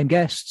big name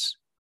guests.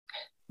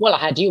 Well, I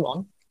had you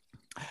on.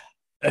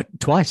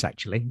 Twice,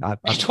 actually.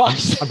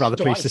 Twice. I'm rather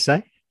pleased to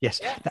say. Yes.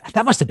 Yeah.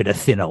 That must have been a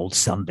thin old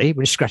Sunday.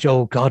 We just scratch,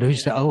 oh, God,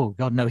 who's that? Oh,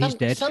 God, no, he's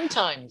dead.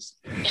 Sometimes.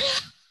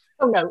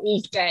 Oh, no,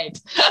 he's dead.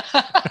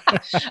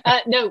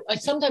 No,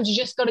 sometimes you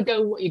just got to go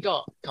with what you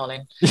got,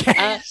 Colin.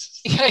 Yes.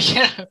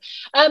 It's,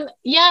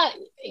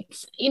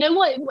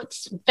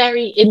 what's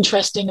very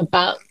interesting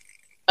about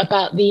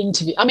the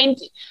interview? I mean,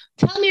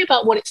 tell me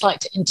about what it's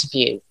like to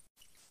interview,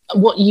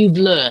 what you've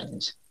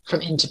learned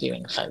from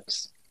interviewing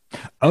folks.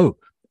 Oh,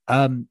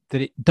 that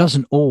it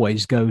doesn't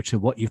always go to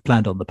what you've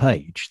planned on the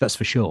page. That's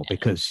for sure,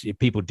 because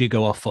people do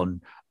go off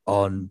on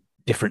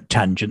different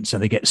tangents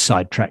and they get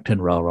sidetracked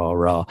and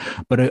rah.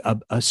 But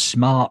a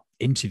smart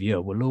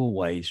interviewer will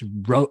always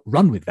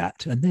run with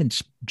that and then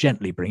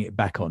gently bring it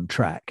back on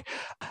track.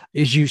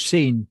 As you've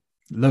seen,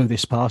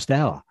 this past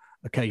hour,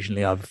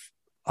 occasionally I've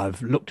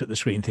looked at the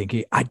screen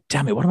thinking,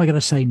 damn it, what am I going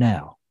to say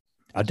now?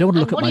 I don't want to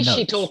look at my notes. What is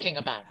she talking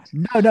about?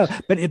 No,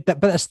 but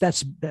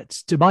that's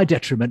to my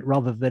detriment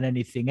rather than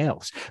anything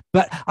else.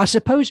 But I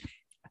suppose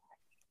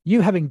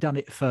you, having done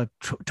it for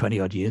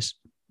 20 odd years,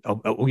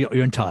 or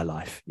your entire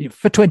life,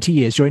 for 20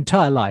 years, your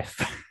entire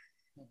life.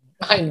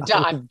 I'm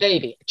child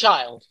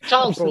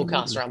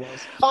broadcaster. I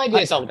was 5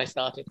 years old. I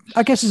started.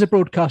 I guess as a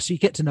broadcaster, you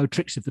get to know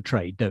tricks of the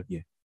trade, don't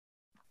you?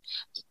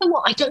 You know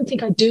what? I don't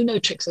think I do know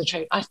tricks of the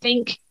trade. I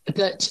think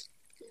that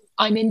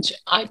I'm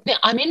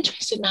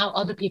interested in how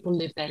other people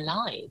live their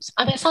lives.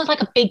 I mean, it sounds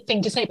like a big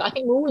thing to say, but I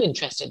think we're all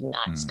interested in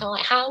that. It's kind of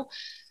like, how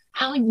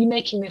are you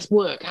making this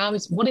work?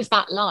 What is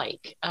that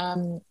like?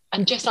 And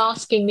just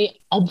asking the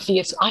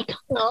obvious. I can't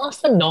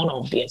ask the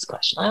non-obvious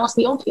question. I ask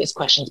the obvious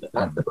questions, but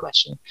that's the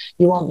question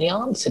you want the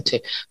answer to.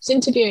 I was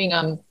interviewing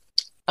a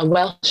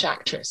Welsh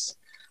actress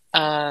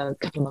a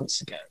couple of months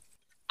ago,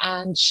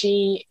 and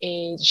she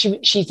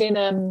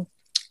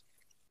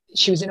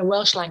was in a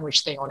Welsh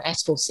language thing on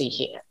S4C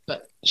here,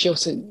 but she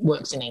also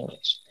works in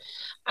English.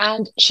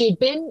 And she'd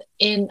been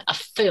in a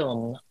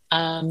film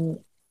whose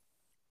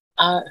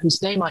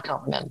name I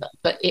can't remember,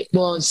 but it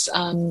was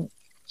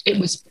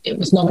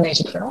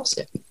nominated for an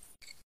Oscar.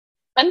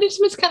 And this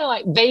was kind of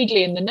like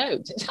vaguely in the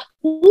notes. It's like,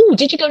 ooh,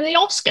 did you go to the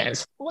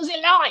Oscars? What was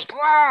it like?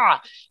 Rah!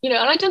 And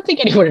I don't think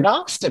anyone had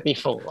asked her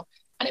before.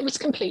 And it was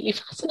completely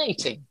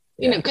fascinating,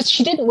 because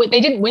they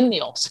didn't win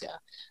the Oscar.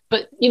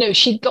 But,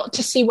 she got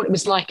to see what it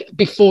was like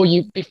before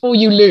you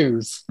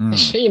lose,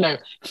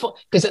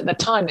 because at the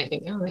time they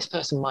think, this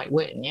person might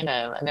win, and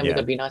then we're going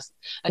to be nice.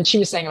 And she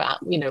was saying about,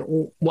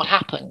 what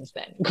happens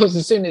then? Because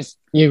as soon as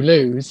you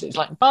lose, it's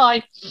like,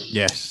 bye.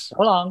 Yes.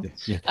 So long.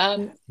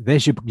 Yeah.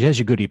 There's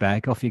your goodie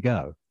bag. Off you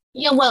go.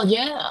 Yeah, well,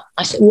 yeah.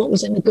 I said, what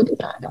was in the goodie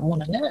bag? I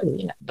want to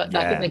know, But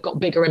I think they've got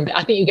bigger.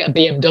 I think you get a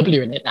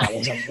BMW in it now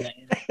or something.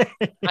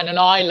 And an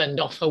island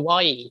off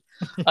Hawaii.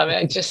 I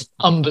mean, just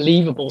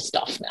unbelievable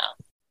stuff now.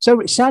 So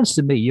it sounds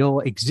to me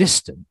your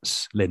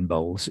existence, Lynn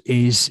Bowles,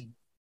 is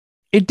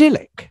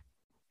idyllic.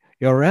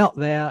 You're out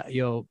there,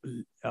 you're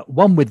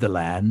one with the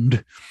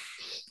land,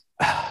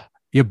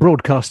 you're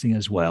broadcasting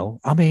as well.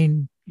 I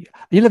mean,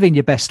 you're living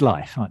your best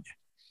life, aren't you?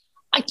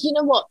 You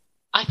know what?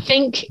 I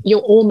think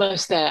you're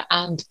almost there.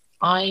 And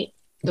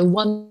the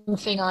one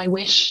thing I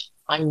wish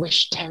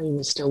Terry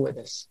was still with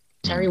us.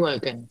 Terry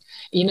Wogan.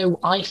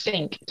 I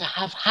think to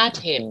have had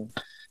him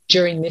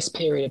during this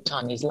period of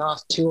time, these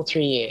last 2 or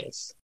 3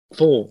 years,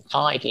 4,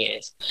 5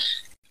 years,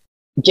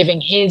 giving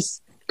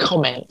his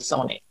comments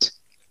on it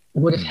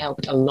would have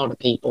helped a lot of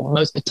people,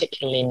 most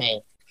particularly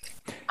me.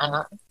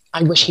 And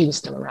I wish he was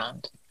still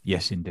around.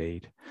 Yes,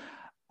 indeed.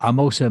 I'm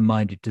also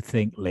minded to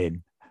think,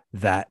 Lynn,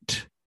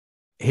 that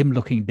him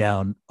looking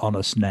down on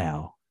us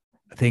now,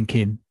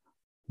 thinking,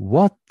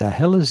 what the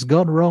hell has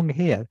gone wrong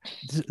here?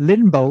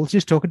 Lynn Bowles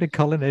is talking to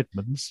Colin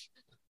Edmonds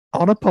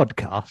on a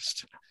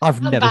podcast. How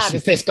bad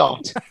has this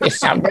got?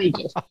 It's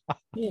outrageous.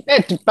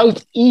 They're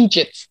both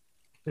Egypts.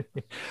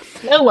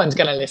 No one's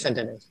going to listen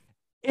to this.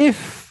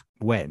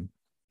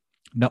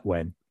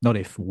 Not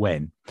if,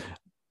 when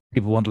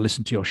people want to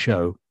listen to your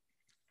show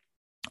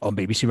on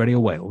BBC Radio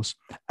Wales,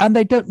 and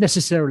they don't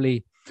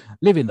necessarily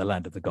live in the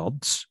land of the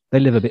gods, they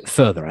live a bit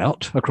further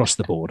out across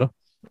the border.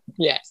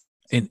 Yes.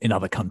 In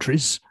other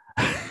countries.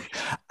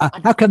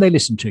 How can they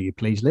listen to you,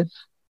 please, Lynn?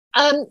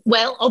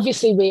 Well,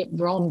 obviously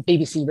we're on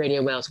BBC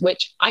Radio Wales,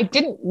 which I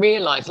didn't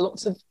realise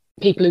lots of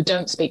people who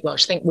don't speak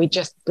Welsh think we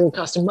just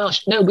broadcast in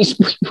Welsh. No,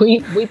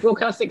 we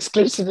broadcast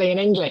exclusively in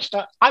English.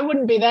 I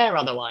wouldn't be there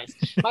otherwise.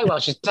 My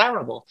Welsh is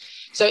terrible.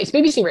 So it's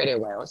BBC Radio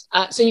Wales.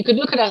 So you could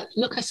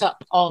look us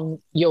up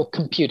on your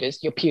computers,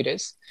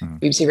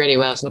 BBC Radio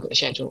Wales, look at the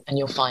schedule, and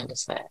you'll find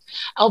us there.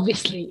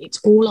 Obviously,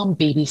 it's all on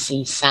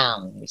BBC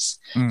Sounds.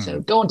 So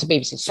go on to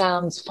BBC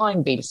Sounds,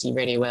 find BBC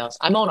Radio Wales.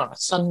 I'm on a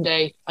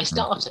Sunday. I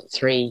start at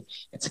 3.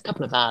 It's a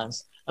couple of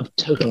hours of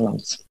total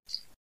nonsense.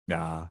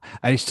 And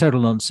it's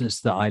total nonsense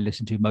that I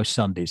listen to most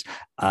Sundays.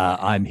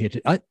 I'm here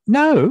to...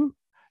 no,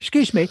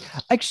 excuse me.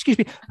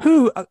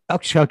 Who...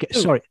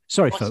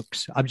 sorry,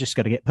 folks. I'm just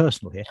going to get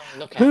personal here.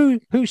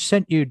 Who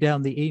sent you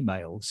down the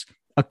emails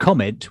a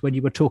comment when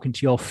you were talking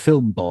to your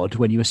film bod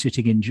when you were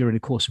sitting in during the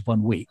course of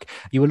 1 week?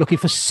 You were looking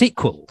for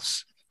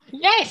sequels.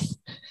 Yes,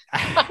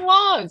 I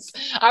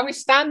was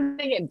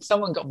standing and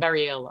someone got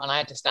very ill and I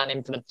had to stand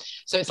in for them.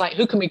 So it's like,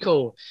 who can we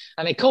call?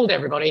 And they called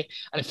everybody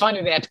and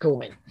finally they had to call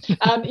me.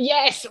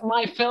 Yes,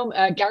 my film,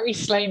 Gary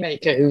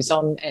Slaymaker, who's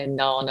on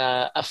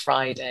a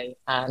Friday,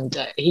 and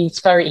he's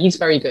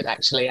very good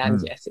actually.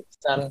 And yes,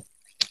 it's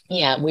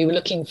we were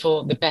looking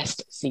for the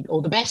best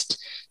the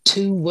best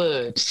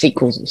 2-word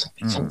sequels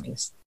or something.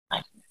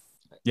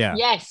 Yeah.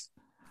 Yes.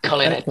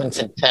 Colin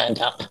Edmondson turned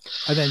up.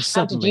 And then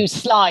suddenly... How did you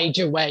slide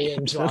your way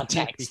into our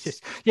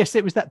text? Yes,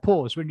 it was that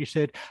pause when you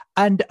said,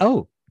 and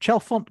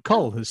Chalfont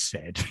Cole has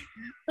said.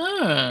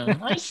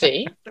 I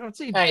see.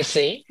 I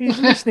see. He's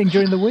listening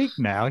during the week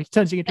now. He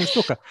turns it into a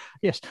stalker.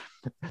 Yes.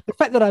 The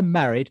fact that I'm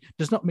married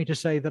does not mean to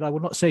say that I will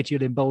not say to you,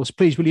 Lynn Bowles,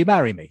 please, will you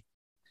marry me?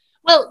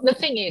 Well, the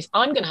thing is,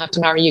 I'm going to have to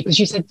marry you because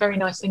you said very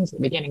nice things at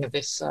the beginning of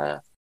this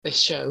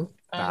show.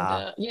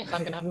 And yes,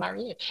 I'm going to have to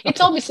marry you. It's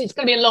going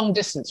to be a long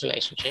distance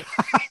relationship.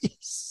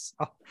 Yes.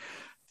 Oh,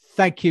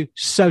 thank you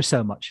so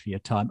much for your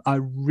time. I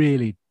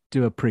really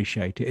do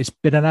appreciate it. It's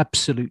been an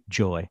absolute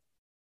joy.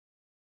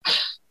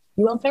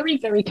 You are very,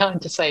 very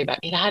kind to say that.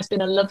 It has been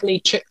a lovely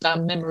trip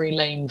down memory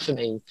lane for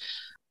me,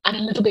 and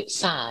a little bit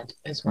sad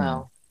as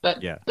well.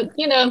 But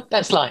you know,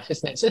 that's life,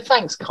 isn't it? So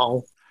thanks,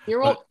 Cole.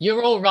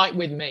 You're all right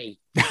with me.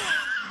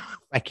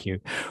 Thank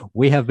you.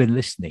 We have been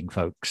listening,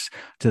 folks,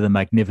 to the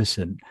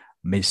magnificent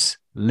Miss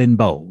Lynn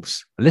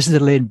Bowles. Listen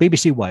to Lynn,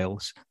 BBC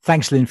Wales.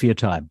 Thanks, Lynn, for your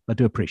time. I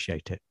do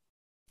appreciate it.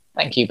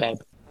 Thank you, babe.